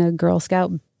doing a Girl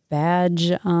Scout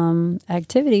badge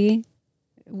activity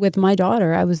with my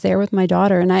daughter, I was there with my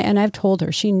daughter, and I've told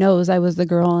her, she knows I was the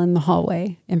girl in the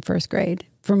hallway in first grade.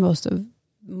 For most of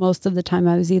the time,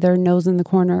 I was either nose in the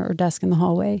corner or desk in the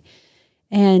hallway.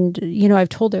 And, I've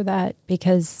told her that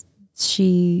because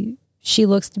she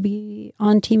looks to be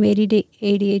on team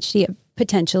ADHD,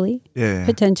 potentially. Yeah.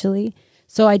 Potentially.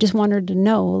 So I just want her to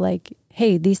know, like,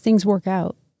 hey, these things work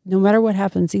out. No matter what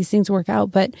happens, these things work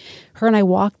out. But her and I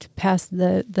walked past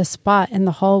the spot in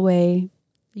the hallway.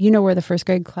 You know where the first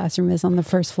grade classroom is, on the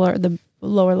first floor, the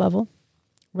lower level,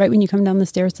 right when you come down the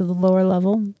stairs to the lower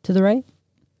level, to the right.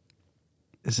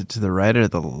 Is it to the right or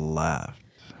the left?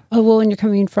 Oh, well, when you're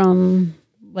coming from,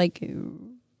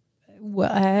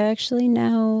 actually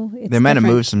now it's they might have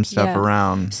different. moved some stuff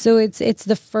around. So it's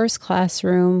the first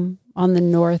classroom on the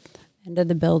north end of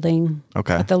the building.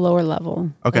 Okay. At the lower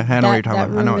level. Okay, I know what you're talking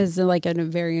about. That room is like in a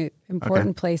very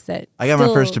important place that I got my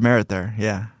first demerit there.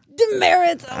 Yeah.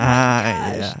 Demerits. Oh my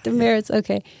gosh. Yeah. Demerits.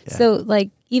 Okay. Yeah. So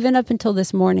even up until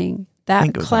this morning,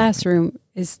 that classroom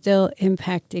is still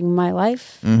impacting my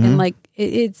life. Mm-hmm. And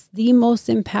it's the most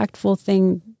impactful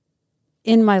thing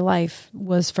in my life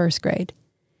was first grade.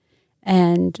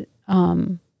 And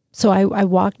so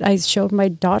I showed my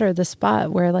daughter the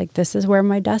spot where this is where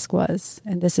my desk was.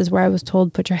 And this is where I was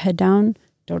told, put your head down,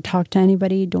 don't talk to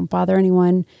anybody, don't bother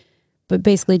anyone, but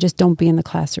basically just don't be in the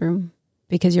classroom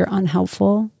because you're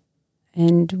unhelpful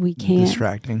and we can't.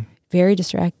 Distracting. Very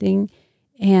distracting.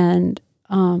 And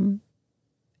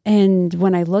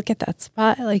when I look at that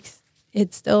spot,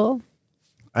 it's still.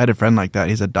 I had a friend like that.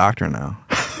 He's a doctor now.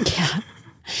 Yeah.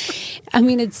 I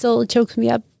mean, it still chokes me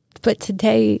up. But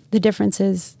today, the difference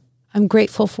is I'm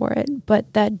grateful for it.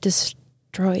 But that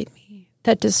destroyed me.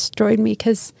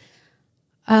 Because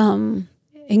I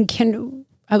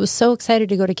was so excited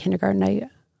to go to kindergarten.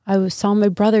 I saw my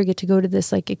brother get to go to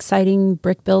this exciting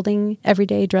brick building every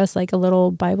day, dressed like a little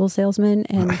Bible salesman.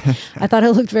 And I thought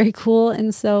it looked very cool.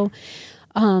 And so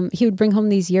he would bring home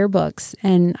these yearbooks,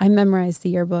 and I memorized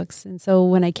the yearbooks. And so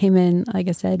when I came in, like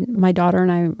I said, my daughter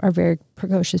and I are very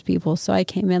precocious people. So I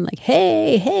came in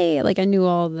hey, I knew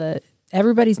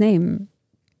everybody's name.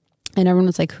 And everyone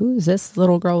was like, who is this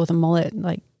little girl with a mullet,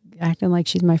 acting like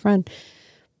she's my friend?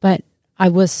 But I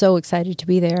was so excited to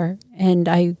be there. And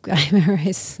I remember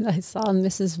I saw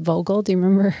Mrs. Vogel. Do you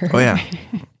remember her? Oh, yeah.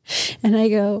 And I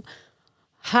go,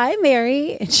 hi,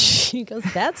 Mary. And she goes,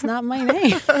 that's not my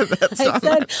name. I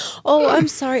said, oh, I'm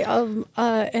sorry.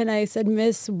 And I said,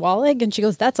 Miss Wallig. And she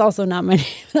goes, that's also not my name.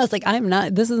 And I was like,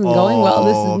 this isn't going well.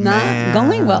 This is not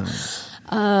going well.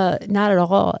 Not at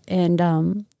all.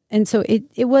 And so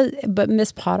it was, but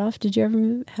Miss Potoff, did you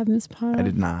ever have Miss Potoff? I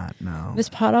did not, no. Miss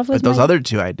Potoff was But those other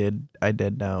two I did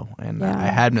know. And I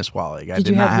had Miss Wallig. Did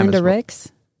you have Linda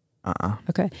Ricks?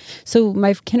 Okay. So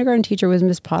my kindergarten teacher was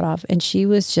Miss Potoff, and she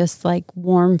was just like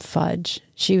warm fudge.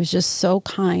 She was just so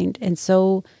kind. And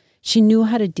so she knew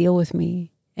how to deal with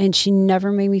me, and she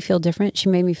never made me feel different. She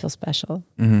made me feel special,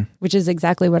 which is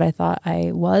exactly what I thought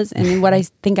I was and what I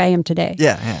think I am today.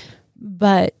 Yeah.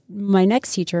 But my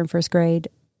next teacher in first grade,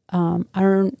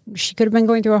 she could have been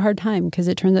going through a hard time because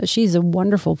it turns out she's a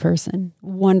wonderful person.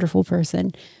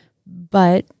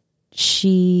 But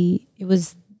it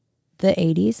was the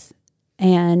 80s,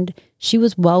 and she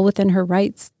was well within her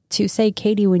rights to say,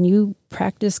 Katy, when you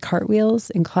practice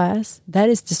cartwheels in class, that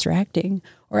is distracting.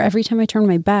 Or every time I turn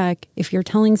my back, if you're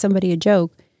telling somebody a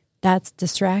joke, that's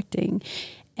distracting.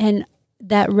 And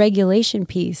that regulation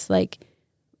piece, here's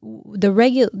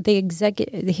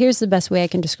the best way I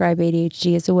can describe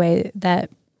ADHD is the way that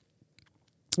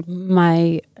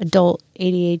my adult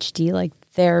ADHD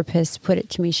therapist put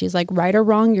it to me. She's like, right or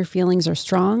wrong, your feelings are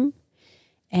strong.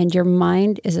 And your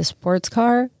mind is a sports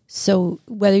car. So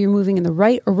whether you're moving in the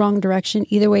right or wrong direction,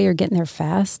 either way, you're getting there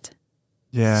fast.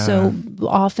 Yeah. So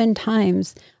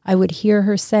oftentimes I would hear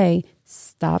her say,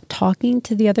 stop talking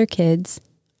to the other kids.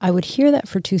 I would hear that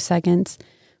for 2 seconds,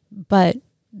 but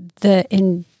the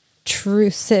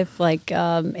intrusive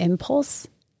impulse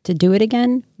to do it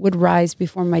again would rise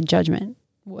before my judgment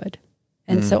would.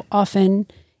 And so often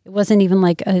it It wasn't even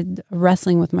like a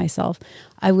wrestling with myself.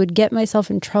 I would get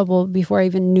myself in trouble before I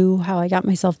even knew how I got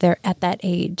myself there at that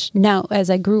age. Now, as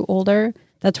I grew older,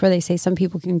 that's where they say some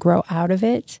people can grow out of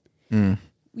it.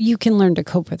 You can learn to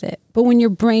cope with it. But when your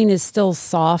brain is still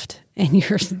soft and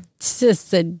you're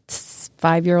just a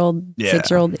 5-year-old,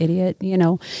 6-year-old idiot, you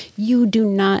know, you do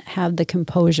not have the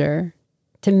composure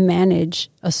to manage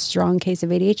a strong case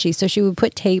of ADHD. So she would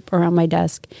put tape around my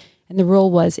desk. And the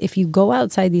rule was, if you go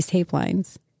outside these tape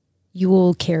lines, you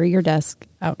will carry your desk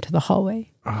out to the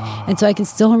hallway. And so I can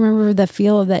still remember the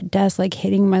feel of that desk, like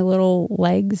hitting my little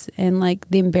legs and like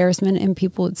the embarrassment, and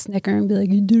people would snicker and be like,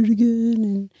 you did it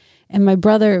again. And my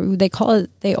brother, we joked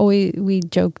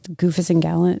Goofus and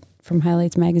Gallant from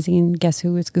Highlights Magazine. Guess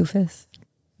who was Goofus?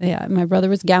 Yeah, my brother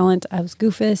was Gallant. I was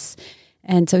Goofus.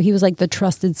 And so he was like the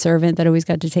trusted servant that always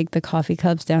got to take the coffee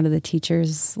cups down to the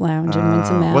teacher's lounge and rinse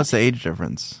them out. What's the age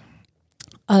difference?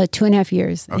 2.5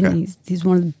 years. Okay. And he's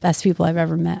one of the best people I've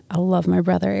ever met. I love my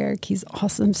brother, Eric. He's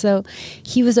awesome. So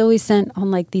he was always sent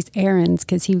on like these errands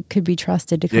because he could be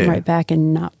trusted to come right back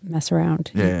and not mess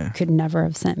around. Yeah. He could never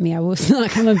have sent me. I was not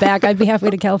coming back. I'd be halfway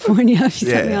to California if he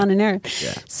sent me on an errand.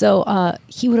 Yeah. So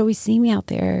he would always see me out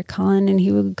there, Colin, and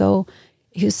he would go,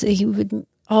 he would,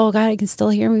 oh God, I can still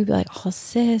hear him. He'd be like, oh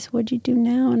sis, what'd you do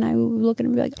now? And I would look at him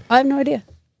and be like, I have no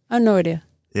idea.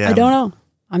 Yeah. I don't know.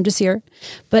 I'm just here.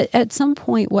 But at some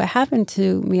point, what happened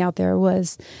to me out there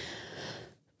was,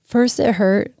 first it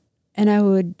hurt,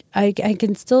 and I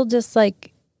can still just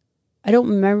like, I don't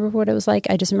remember what it was like.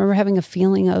 I just remember having a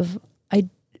feeling of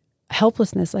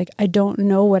helplessness. Like, I don't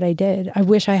know what I did. I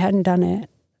wish I hadn't done it.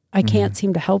 I can't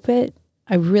seem to help it.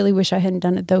 I really wish I hadn't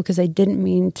done it though, because I didn't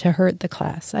mean to hurt the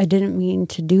class. I didn't mean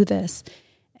to do this.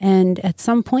 And at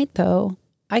some point though,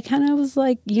 I kind of was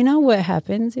like, you know what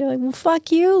happens? You're like, well,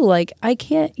 fuck you. Like, I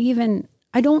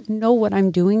don't know what I'm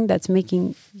doing that's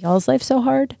making y'all's life so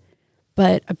hard.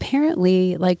 But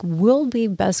apparently, like, we'll be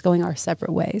best going our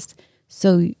separate ways.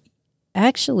 So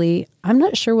actually, I'm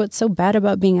not sure what's so bad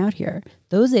about being out here.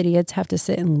 Those idiots have to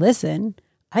sit and listen.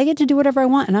 I get to do whatever I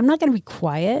want, and I'm not going to be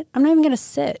quiet. I'm not even going to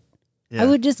sit. Yeah. I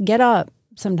would just get up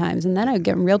sometimes, and then I would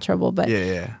get in real trouble. But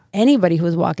anybody who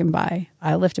was walking by,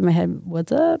 I lifted my head,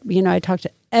 what's up? You know, I talked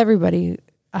to everybody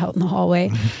out in the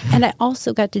hallway. And I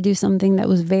also got to do something that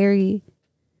was very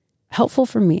helpful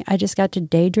for me. I just got to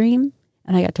daydream,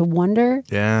 and I got to wonder,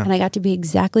 and I got to be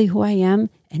exactly who I am,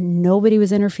 and nobody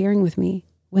was interfering with me.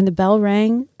 When the bell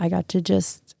rang, I got to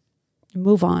just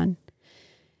move on.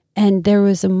 And there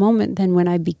was a moment then when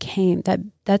I became,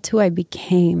 that's who I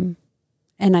became.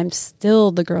 And I'm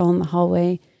still the girl in the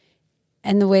hallway.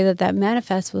 And the way that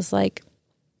manifests was like,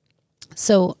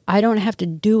 so I don't have to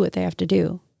do what they have to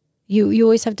do. You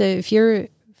always have to, if you're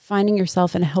finding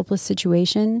yourself in a helpless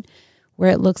situation where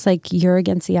it looks like you're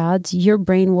against the odds, your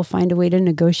brain will find a way to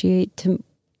negotiate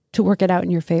to work it out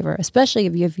in your favor, especially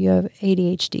if you have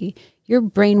ADHD. Your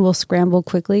brain will scramble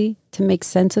quickly to make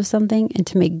sense of something and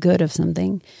to make good of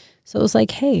something. So it was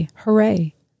like, hey,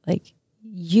 hooray. Like,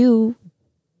 you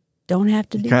don't have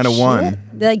to do kind of won.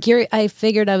 Like, I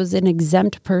figured I was an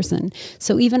exempt person.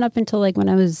 So even up until like when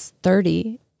I was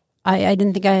 30, I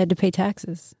didn't think I had to pay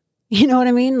taxes. You know what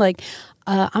I mean? Like,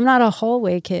 I'm not a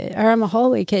hallway kid, or I'm a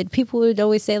hallway kid. People would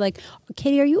always say like,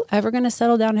 Katie, are you ever going to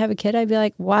settle down and have a kid? I'd be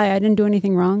like, why? I didn't do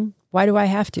anything wrong. Why do I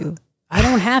have to? I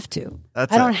don't have to.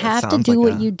 I don't have to do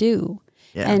what you do.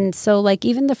 Yeah. And so like,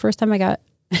 even the first time I got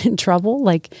in trouble,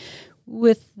 like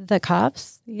with the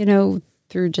cops, you know,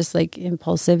 through just like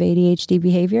impulsive ADHD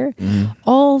behavior,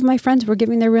 all of my friends were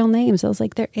giving their real names. I was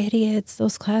like, they're idiots,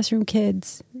 those classroom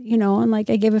kids, you know, and like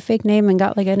I gave a fake name and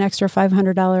got like an extra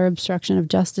 $500 obstruction of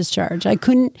justice charge. I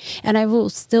couldn't, and I will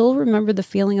still remember the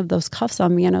feeling of those cuffs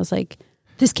on me. And I was like,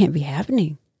 this can't be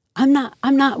happening. I'm not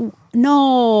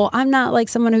like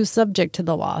someone who's subject to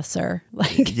the law, sir.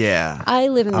 Like, I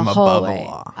live in the hallway.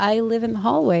 I live in the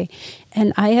hallway,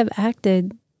 and I have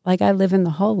acted like I live in the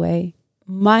hallway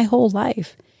my whole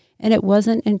life. And it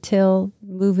wasn't until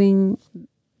moving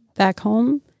back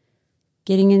home,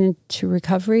 getting into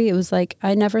recovery, it was like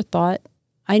I never thought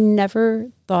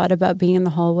about being in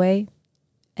the hallway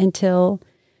until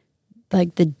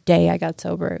like the day I got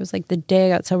sober. It was like the day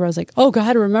I got sober, I was like, oh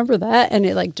God, remember that? And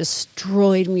it like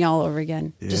destroyed me all over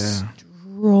again.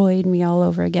 Destroyed me all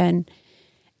over again.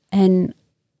 And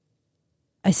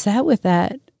I sat with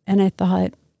that and I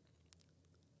thought,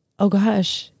 oh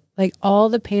gosh, like all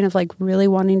the pain of like really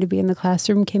wanting to be in the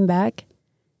classroom came back,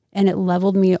 and it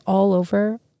leveled me all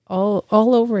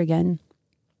over again.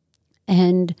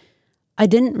 And I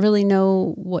didn't really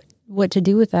know what to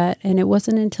do with that. And it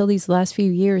wasn't until these last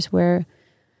few years where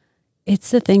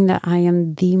it's the thing that I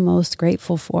am the most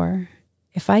grateful for.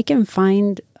 if I can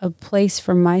find a place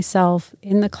for myself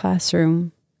in the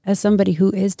classroom as somebody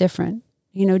who is different,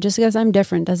 just because I'm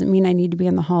different doesn't mean I need to be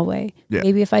in the hallway. Yeah.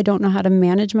 Maybe if I don't know how to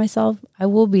manage myself, I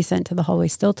will be sent to the hallway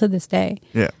still to this day.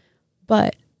 Yeah.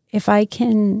 But if I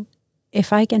can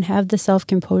have the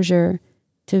self-composure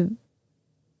to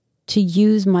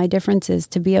use my differences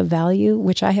to be of value,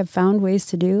 which I have found ways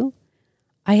to do,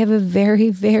 I have a very,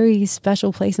 very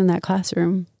special place in that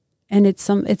classroom. And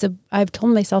I've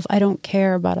told myself, I don't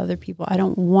care about other people. I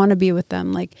don't want to be with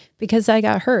them, because I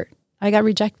got hurt. I got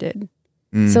rejected.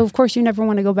 So of course you never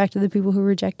want to go back to the people who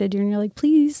rejected you, and you're like,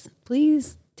 please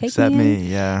take Accept me me,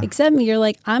 yeah. Accept me. You're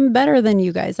like, I'm better than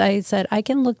you guys. I said, I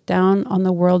can look down on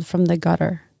the world from the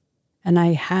gutter, and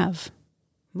I have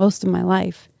most of my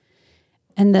life.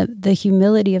 And the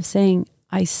humility of saying,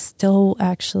 I still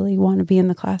actually want to be in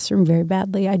the classroom very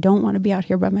badly. I don't want to be out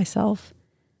here by myself,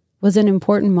 was an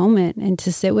important moment. And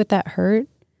to sit with that hurt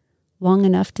long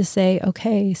enough to say,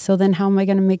 okay, so then how am I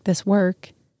going to make this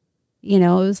work? It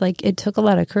was like, it took a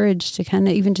lot of courage to kind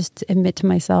of even just admit to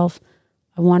myself,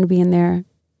 I want to be in there,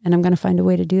 and I'm going to find a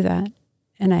way to do that.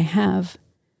 And I have.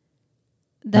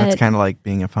 That's kind of like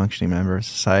being a functioning member of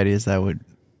society.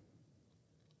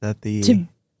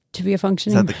 To be a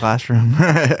functioning... Is that the classroom?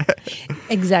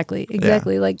 Exactly. Yeah.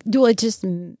 It's just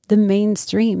the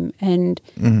mainstream. And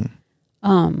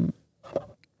I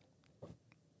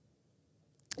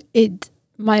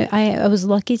was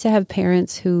lucky to have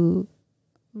parents who,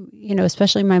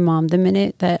 especially my mom, the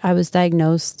minute that I was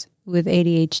diagnosed with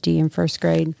ADHD in first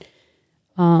grade,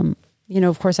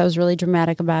 of course I was really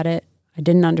dramatic about it. I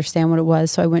didn't understand what it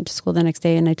was. So I went to school the next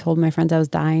day and I told my friends I was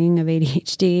dying of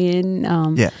ADHD. And,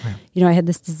 I had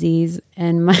this disease,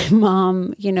 and my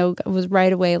mom, was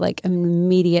right away like an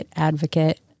immediate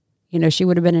advocate. She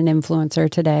would have been an influencer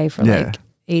today for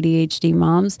ADHD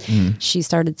moms. She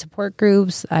started support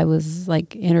groups. I was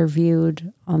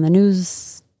interviewed on the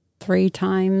news 3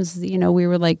 times. We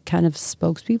were kind of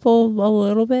spokespeople a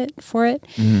little bit for it.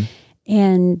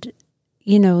 And,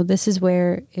 this is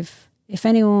where if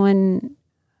anyone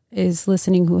is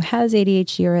listening who has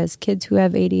ADHD or has kids who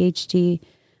have ADHD,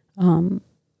 one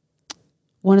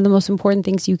of the most important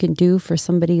things you can do for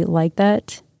somebody like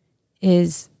that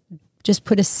is just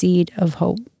put a seed of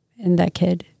hope in that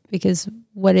kid. Because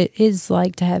what it is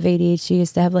like to have ADHD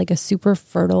is to have a super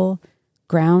fertile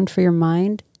ground for your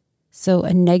mind. So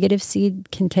a negative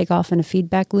seed can take off in a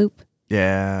feedback loop.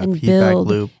 Yeah, and feedback build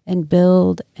loop. And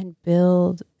build and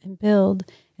build and build.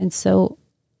 And so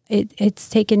it's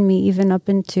taken me even up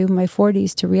into my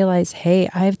 40s to realize, hey,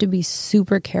 I have to be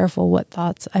super careful what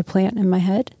thoughts I plant in my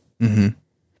head.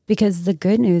 Because the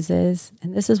good news is,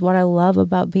 and this is what I love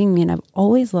about being me, and I've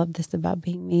always loved this about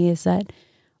being me, is that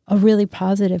a really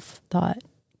positive thought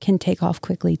can take off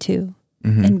quickly too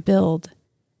and build.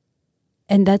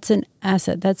 And that's an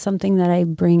asset. That's something that I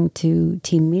bring to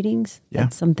team meetings. Yeah.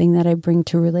 That's something that I bring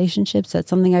to relationships. That's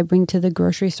something I bring to the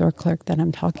grocery store clerk that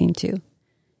I'm talking to,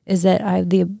 is that I have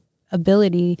the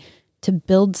ability to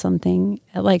build something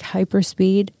at hyper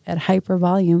speed, at hyper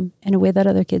volume, in a way that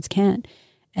other kids can't.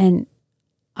 And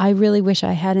I really wish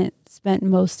I hadn't spent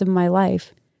most of my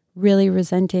life really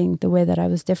resenting the way that I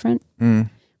was different.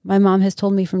 My mom has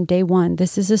told me from day one,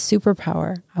 this is a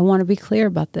superpower. I want to be clear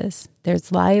about this.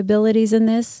 There's liabilities in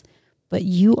this, but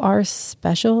you are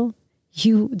special.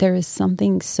 There is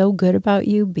something so good about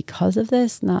you because of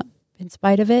this, not in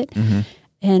spite of it.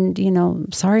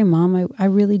 And, sorry, Mom, I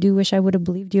really do wish I would have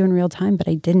believed you in real time, but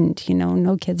I didn't.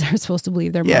 No kids are supposed to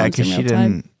believe their moms in real time. Yeah, because she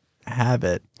didn't have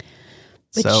it.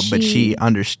 But she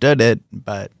understood it,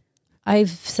 but...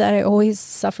 I've said I always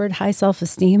suffered high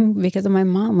self-esteem because of my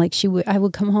mom. I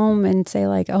would come home and say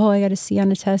oh, I got a C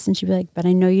on a test. And she'd be like, but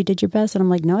I know you did your best. And I'm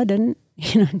like, no, I didn't.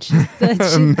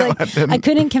 I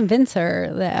couldn't convince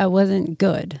her that I wasn't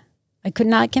good. I could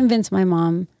not convince my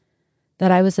mom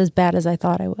that I was as bad as I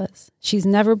thought I was. She's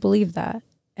never believed that.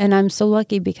 And I'm so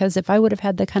lucky, because if I would have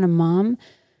had the kind of mom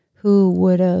who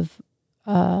would have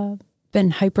been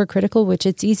hypercritical, which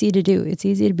it's easy to do. It's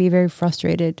easy to be very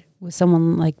frustrated with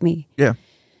someone like me. Yeah.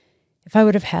 If I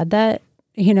would have had that,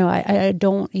 I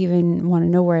don't even want to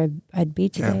know where I'd be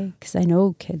today, because I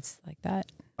know kids like that.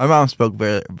 My mom spoke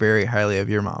very, very highly of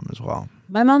your mom as well.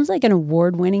 My mom's an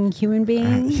award-winning human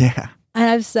being. Yeah. And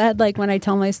I've said, when I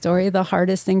tell my story, the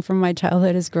hardest thing from my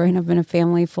childhood is growing up in a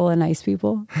family full of nice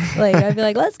people. I'd be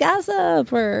like, let's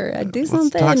gossip or I'd do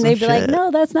something. And they'd be like,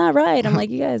 no, that's not right. I'm like,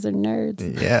 you guys are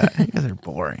nerds. Yeah, you guys are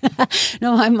boring.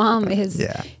 No, my mom is,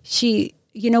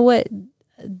 you know what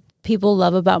people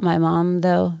love about my mom,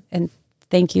 though? And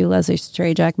thank you, Leslie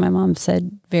Strayjack. My mom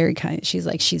said very kind. She's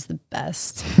like, she's the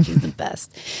best. She's the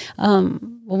best.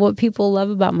 what people love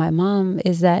about my mom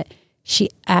is that she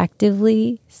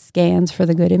actively scans for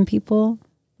the good in people.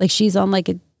 Like she's on like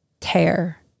a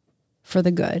tear for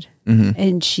the good,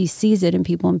 and she sees it in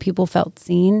people, and people felt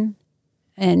seen.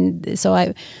 And so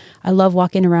I love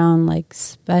walking around, like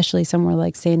especially somewhere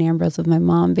like St. Ambrose with my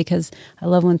mom, because I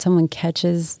love when someone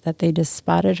catches that they just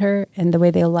spotted her and the way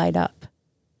they light up,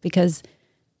 because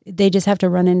they just have to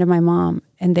run into my mom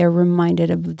and they're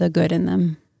reminded of the good in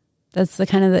them. That's the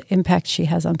kind of the impact she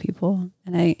has on people.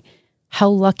 And how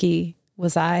lucky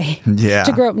was I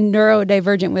to grow up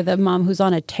neurodivergent with a mom who's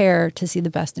on a tear to see the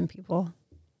best in people.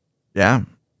 Yeah,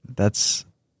 that's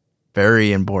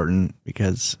very important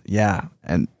because,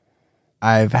 and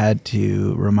I've had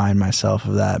to remind myself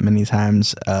of that many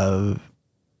times of,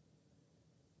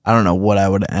 I don't know what I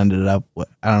would have ended up with.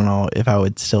 I don't know if I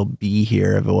would still be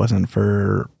here if it wasn't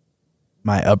for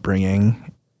my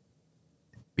upbringing,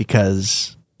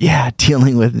 because,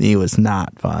 dealing with me was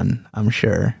not fun, I'm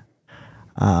sure.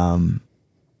 Have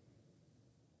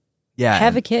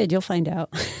a kid, you'll find out.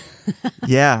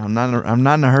 I'm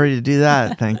not in a hurry to do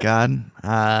that, thank God.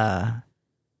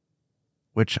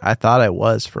 Which I thought I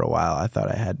was for a while. I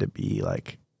thought I had to be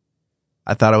like,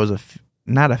 I thought I was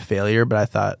not a failure, but I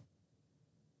thought,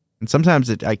 and sometimes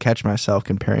I catch myself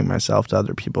comparing myself to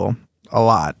other people a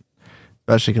lot,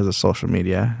 especially because of social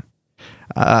media.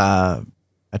 I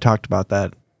talked about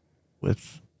that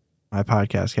with my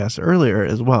podcast guest earlier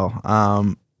as well.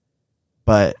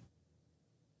 But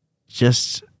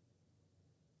just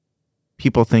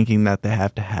people thinking that they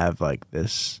have to have like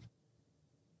this.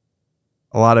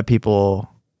 A lot of people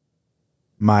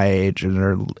my age, and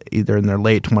they're either in their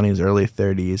late 20s, early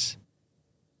 30s.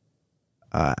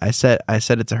 I said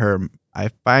it to her. I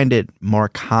find it more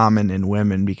common in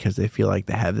women because they feel like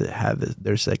they have this,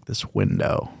 there's like this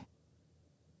window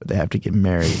where they have to get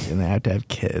married and they have to have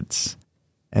kids,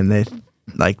 and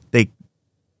they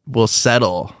will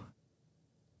settle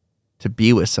to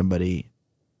be with somebody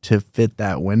to fit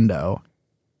that window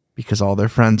because all their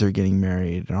friends are getting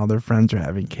married and all their friends are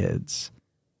having kids.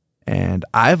 And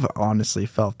I've honestly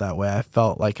felt that way. I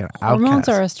felt like an outcast. Hormones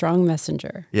are a strong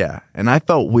messenger. Yeah. And I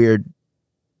felt weird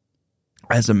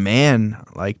as a man,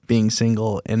 like being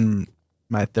single in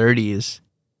my 30s.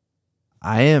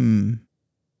 I am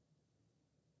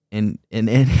in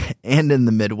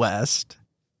the Midwest.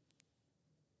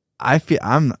 I feel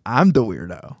I'm the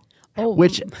weirdo. Oh.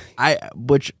 Which I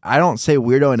don't say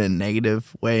weirdo in a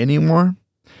negative way anymore.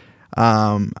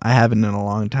 I haven't in a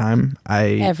long time.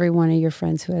 Every one of your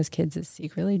friends who has kids is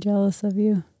secretly jealous of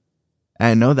you.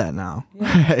 I know that now.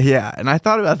 Yeah. And I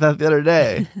thought about that the other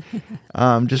day.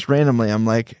 Just randomly. I'm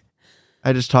like,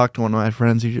 I just talked to one of my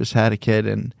friends who just had a kid,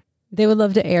 and they would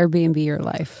love to Airbnb your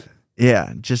life.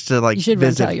 Yeah. Just to like, you should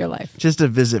visit, rent out your life. Just to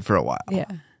visit for a while. Yeah.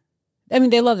 I mean,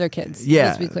 they love their kids. Yeah.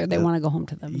 Let's be clear. They want to go home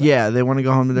to them. Yeah. They want to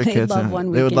go home to their kids.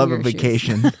 They would love a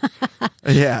vacation.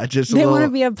 Yeah. They want to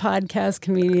be a podcast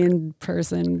comedian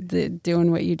person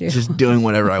doing what you do. Just doing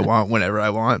whatever I want, whenever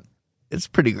I want. It's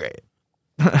pretty great.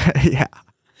 Yeah.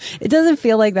 It doesn't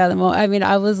feel like that. I mean,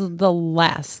 I was the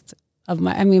last of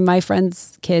my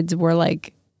friends' kids were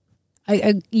like,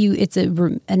 it's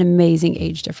an amazing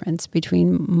age difference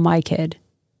between my kid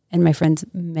and my friends'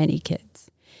 many kids.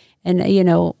 And,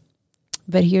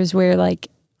 but here's where like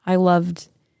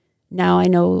now I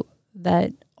know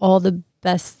that all the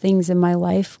best things in my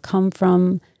life come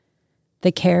from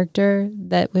the character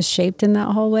that was shaped in that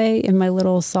hallway in my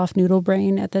little soft noodle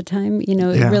brain at that time.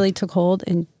 It really took hold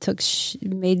and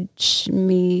made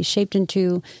me shaped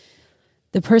into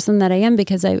the person that I am,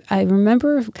 because I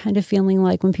remember kind of feeling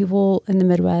like when people in the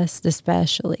Midwest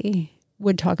especially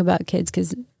would talk about kids,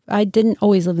 because I didn't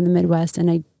always live in the Midwest, and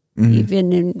I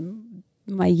even in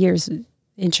my years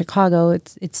in Chicago,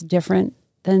 it's different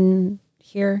than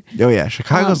here. Oh yeah,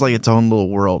 Chicago's like its own little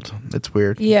world. It's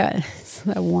weird. Yeah, it's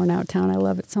a worn out town. I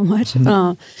love it so much.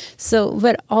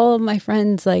 But all of my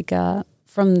friends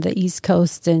from the East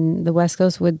Coast and the West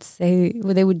Coast would say,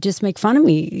 they would just make fun of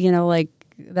me, like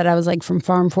that I was like from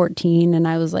Farm 14 and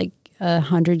I was like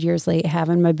 100 years late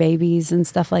having my babies and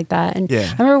stuff like that. And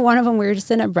I remember one of them, we were just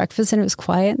sitting at breakfast and it was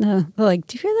quiet, and they're like,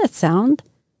 "Do you hear that sound?"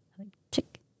 Like,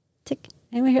 tick, tick.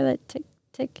 Anyone hear that? Tick,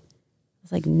 tick. I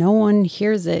was like, "No one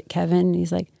hears it, Kevin." And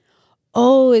he's like,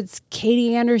 "Oh, it's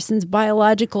Katie Anderson's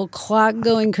biological clock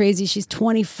going crazy. She's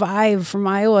 25 from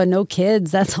Iowa, no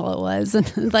kids." That's all it was. And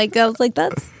I was like,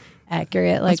 that's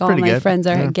accurate. Like, all my friends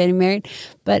are getting married.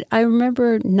 But I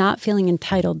remember not feeling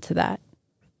entitled to that.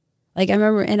 Like I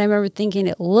remember thinking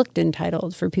it looked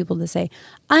entitled for people to say,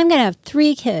 I'm going to have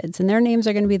 3 kids and their names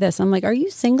are going to be this. I'm like, are you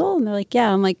single? And they're like,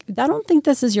 yeah. I'm like, I don't think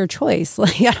this is your choice.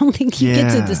 Like, I don't think you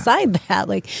get to decide that.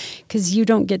 Like, because you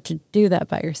don't get to do that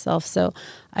by yourself. So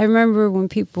I remember when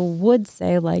people would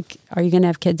say like, are you going to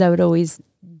have kids? I would always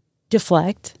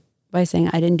deflect by saying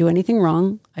I didn't do anything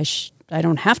wrong. I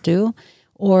don't have to,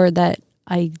 or that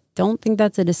I don't think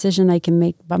that's a decision I can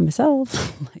make by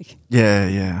myself. Like,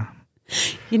 yeah.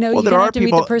 You know, well, you have to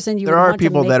meet the person you there are want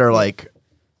people to that are it. like,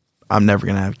 I'm never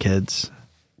going to have kids.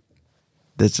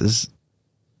 This is,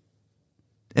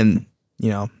 and, you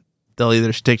know, they'll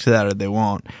either stick to that or they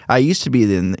won't. I used to be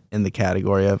in the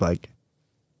category of like,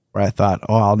 where I thought,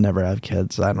 oh, I'll never have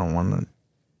kids. I don't want to,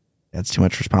 that's too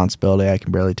much responsibility. I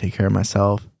can barely take care of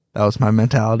myself. That was my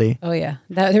mentality. Oh yeah,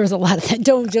 there was a lot of that.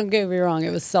 Don't get me wrong.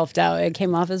 It was self-doubt. It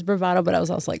came off as bravado, but I was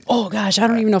also like, oh gosh, I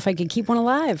don't even know if I could keep one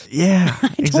alive. Yeah,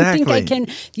 I exactly. don't think I can.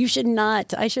 You should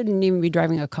not. I shouldn't even be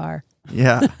driving a car.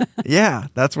 Yeah.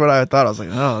 That's what I thought. I was like,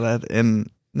 oh,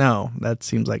 that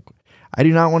seems like I do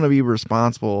not want to be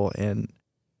responsible. And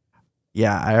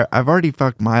yeah, I've already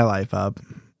fucked my life up.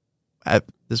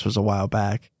 This was a while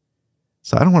back.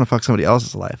 So I don't want to fuck somebody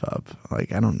else's life up.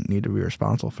 Like, I don't need to be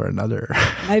responsible for another.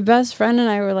 My best friend and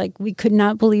I were like, we could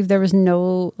not believe there was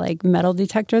no like metal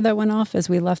detector that went off as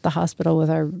we left the hospital with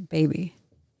our baby.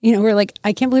 You know, we're like,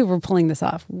 I can't believe we're pulling this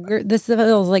off. This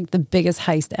feels like the biggest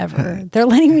heist ever. They're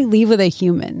letting me leave with a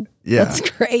human. Yeah. That's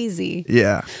crazy.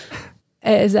 Yeah.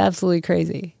 It is absolutely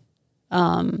crazy.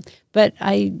 But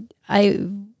I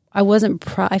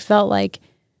wasn't, I felt like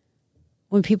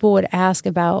when people would ask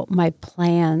about my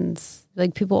plans,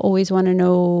 like people always want to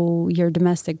know your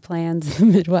domestic plans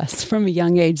in the Midwest from a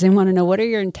young age. They want to know, what are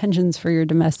your intentions for your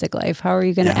domestic life? How are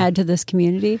you going to add to this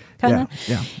community? Kind of.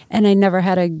 Yeah. And I never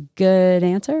had a good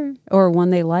answer or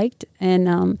one they liked.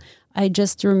 And I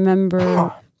just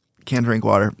remember. Can't drink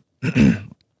water. I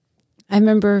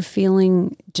remember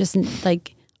feeling just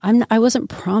like I wasn't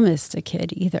promised a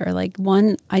kid either. Like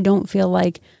one, I don't feel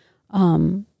like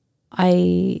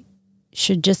I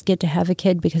should just get to have a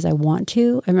kid because I want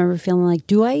to. I remember feeling like,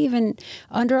 do I even,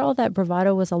 under all that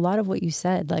bravado was a lot of what you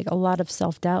said, like a lot of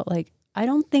self-doubt. Like, I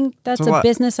don't think that's a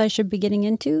business I should be getting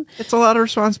into. It's a lot of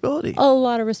responsibility. A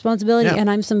lot of responsibility. Yeah. And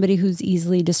I'm somebody who's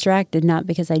easily distracted, not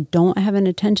because I don't have an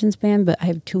attention span, but I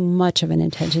have too much of an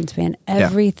attention span.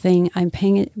 Everything I'm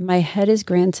paying, my head is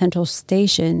Grand Central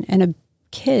Station, and a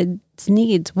kid's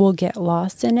needs will get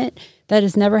lost in it. That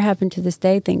has never happened to this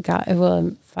day. Thank God.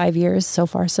 Well, 5 years so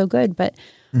far, so good. But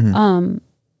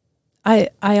I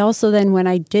also then, when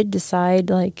I did decide,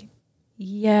 like,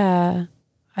 yeah,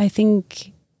 I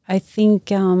think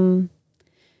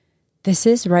this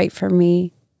is right for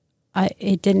me.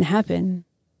 It didn't happen,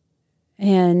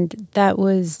 and that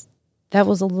was a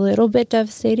little bit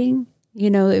devastating.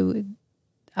 You know,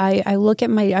 I look at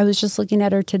I was just looking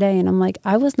at her today, and I'm like,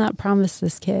 I was not promised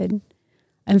this kid.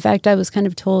 In fact, I was kind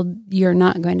of told, you're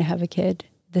not going to have a kid.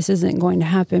 This isn't going to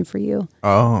happen for you.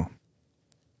 Oh.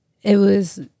 It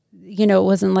was, you know, it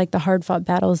wasn't like the hard fought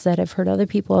battles that I've heard other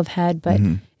people have had, but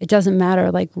it doesn't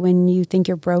matter. Like when you think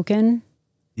you're broken.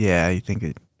 Yeah, you think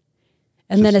it.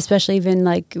 And then especially even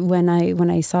like when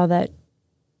I saw that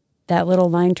little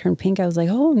line turn pink, I was like,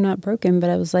 oh, I'm not broken.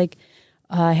 But I was like,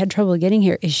 I had trouble getting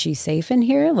here. Is she safe in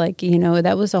here? Like, you know,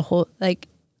 that was a whole, like,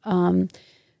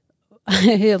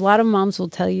 a lot of moms will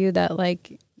tell you that,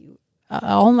 like,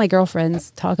 all my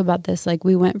girlfriends talk about this. Like,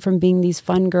 we went from being these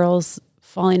fun girls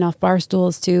falling off bar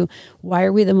stools to, why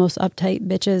are we the most uptight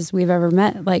bitches we've ever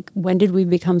met? Like, when did we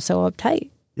become so uptight?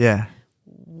 Yeah.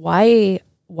 Why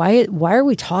are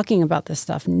we talking about this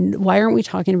stuff? Why aren't we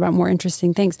talking about more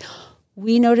interesting things?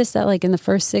 We noticed that, like, in the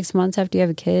first 6 months after you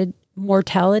have a kid,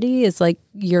 mortality is like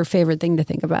your favorite thing to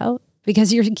think about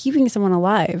because you're keeping someone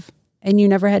alive and you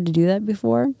never had to do that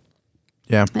before.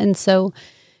 Yeah. And so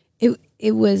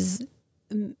it was,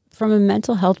 from a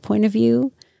mental health point of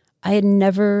view, I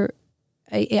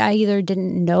either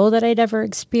didn't know that I'd ever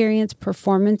experienced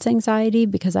performance anxiety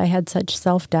because I had such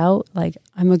self-doubt. Like,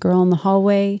 I'm a girl in the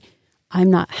hallway.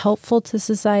 I'm not helpful to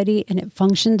society, and it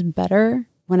functions better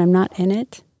when I'm not in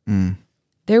it.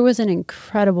 There was an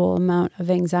incredible amount of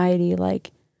anxiety.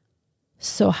 Like,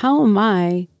 so how am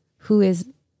I, who is,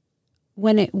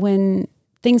 when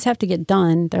things have to get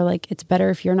done, they're like, it's better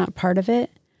if you're not part of it.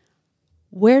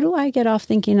 Where do I get off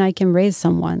thinking I can raise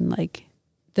someone? Like,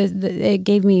 it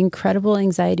gave me incredible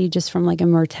anxiety just from like a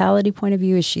mortality point of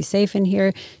view. Is she safe in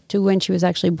here? To when she was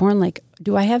actually born, like,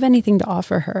 do I have anything to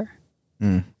offer her?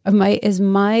 Is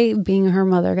my being her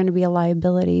mother going to be a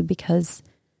liability? Because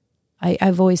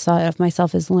I've always thought of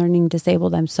myself as learning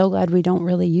disabled. I'm so glad we don't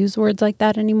really use words like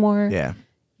that anymore. Yeah.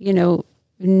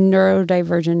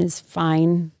 neurodivergent is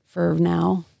fine for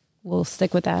now. We'll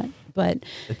stick with that. But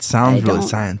it sounds really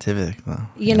scientific,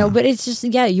 though. But it's just,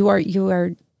 you are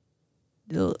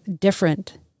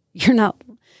different. You're not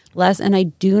less. And I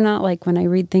do not like when I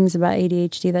read things about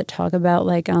ADHD that talk about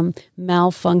like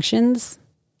malfunctions.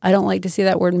 I don't like to see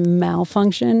that word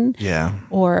malfunction. Yeah.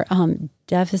 Or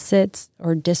deficits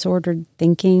or disordered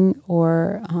thinking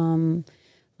or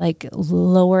like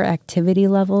lower activity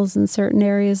levels in certain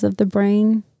areas of the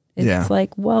brain. It's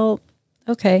like, well,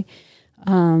 okay.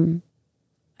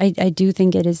 I do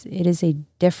think it is a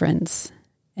difference,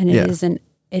 and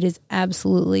it is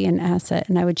absolutely an asset.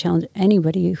 And I would challenge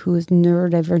anybody who is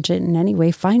neurodivergent in any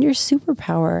way, find your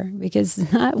superpower,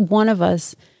 because not one of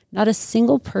us, not a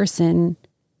single person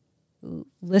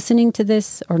listening to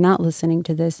this or not listening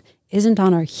to this isn't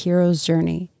on our hero's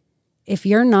journey. If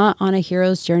you're not on a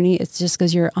hero's journey, it's just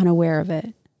because you're unaware of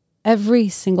it. Every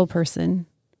single person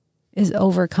is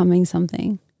overcoming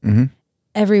something. Mm-hmm.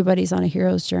 Everybody's on a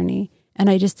hero's journey. And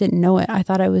I just didn't know it. I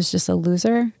thought I was just a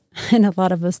loser. And a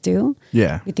lot of us do.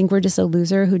 Yeah. We think we're just a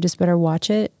loser who just better watch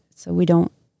it so we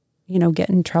don't, get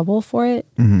in trouble for it.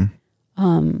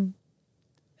 Mm-hmm.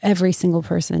 Every single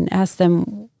person, ask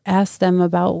them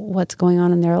about what's going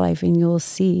on in their life, and you'll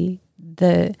see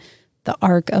the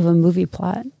arc of a movie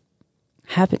plot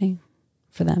happening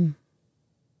for them.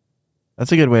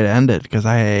 That's a good way to end it, because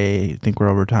I think we're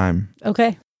over time.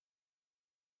 Okay.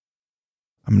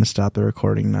 I'm going to stop the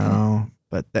recording now.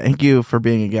 But thank you for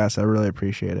being a guest. I really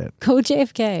appreciate it. Go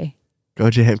JFK. Go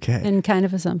JFK. And kind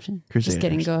of assumption. Crusaders. Just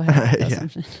kidding. Go ahead. Yeah.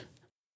 Assumption.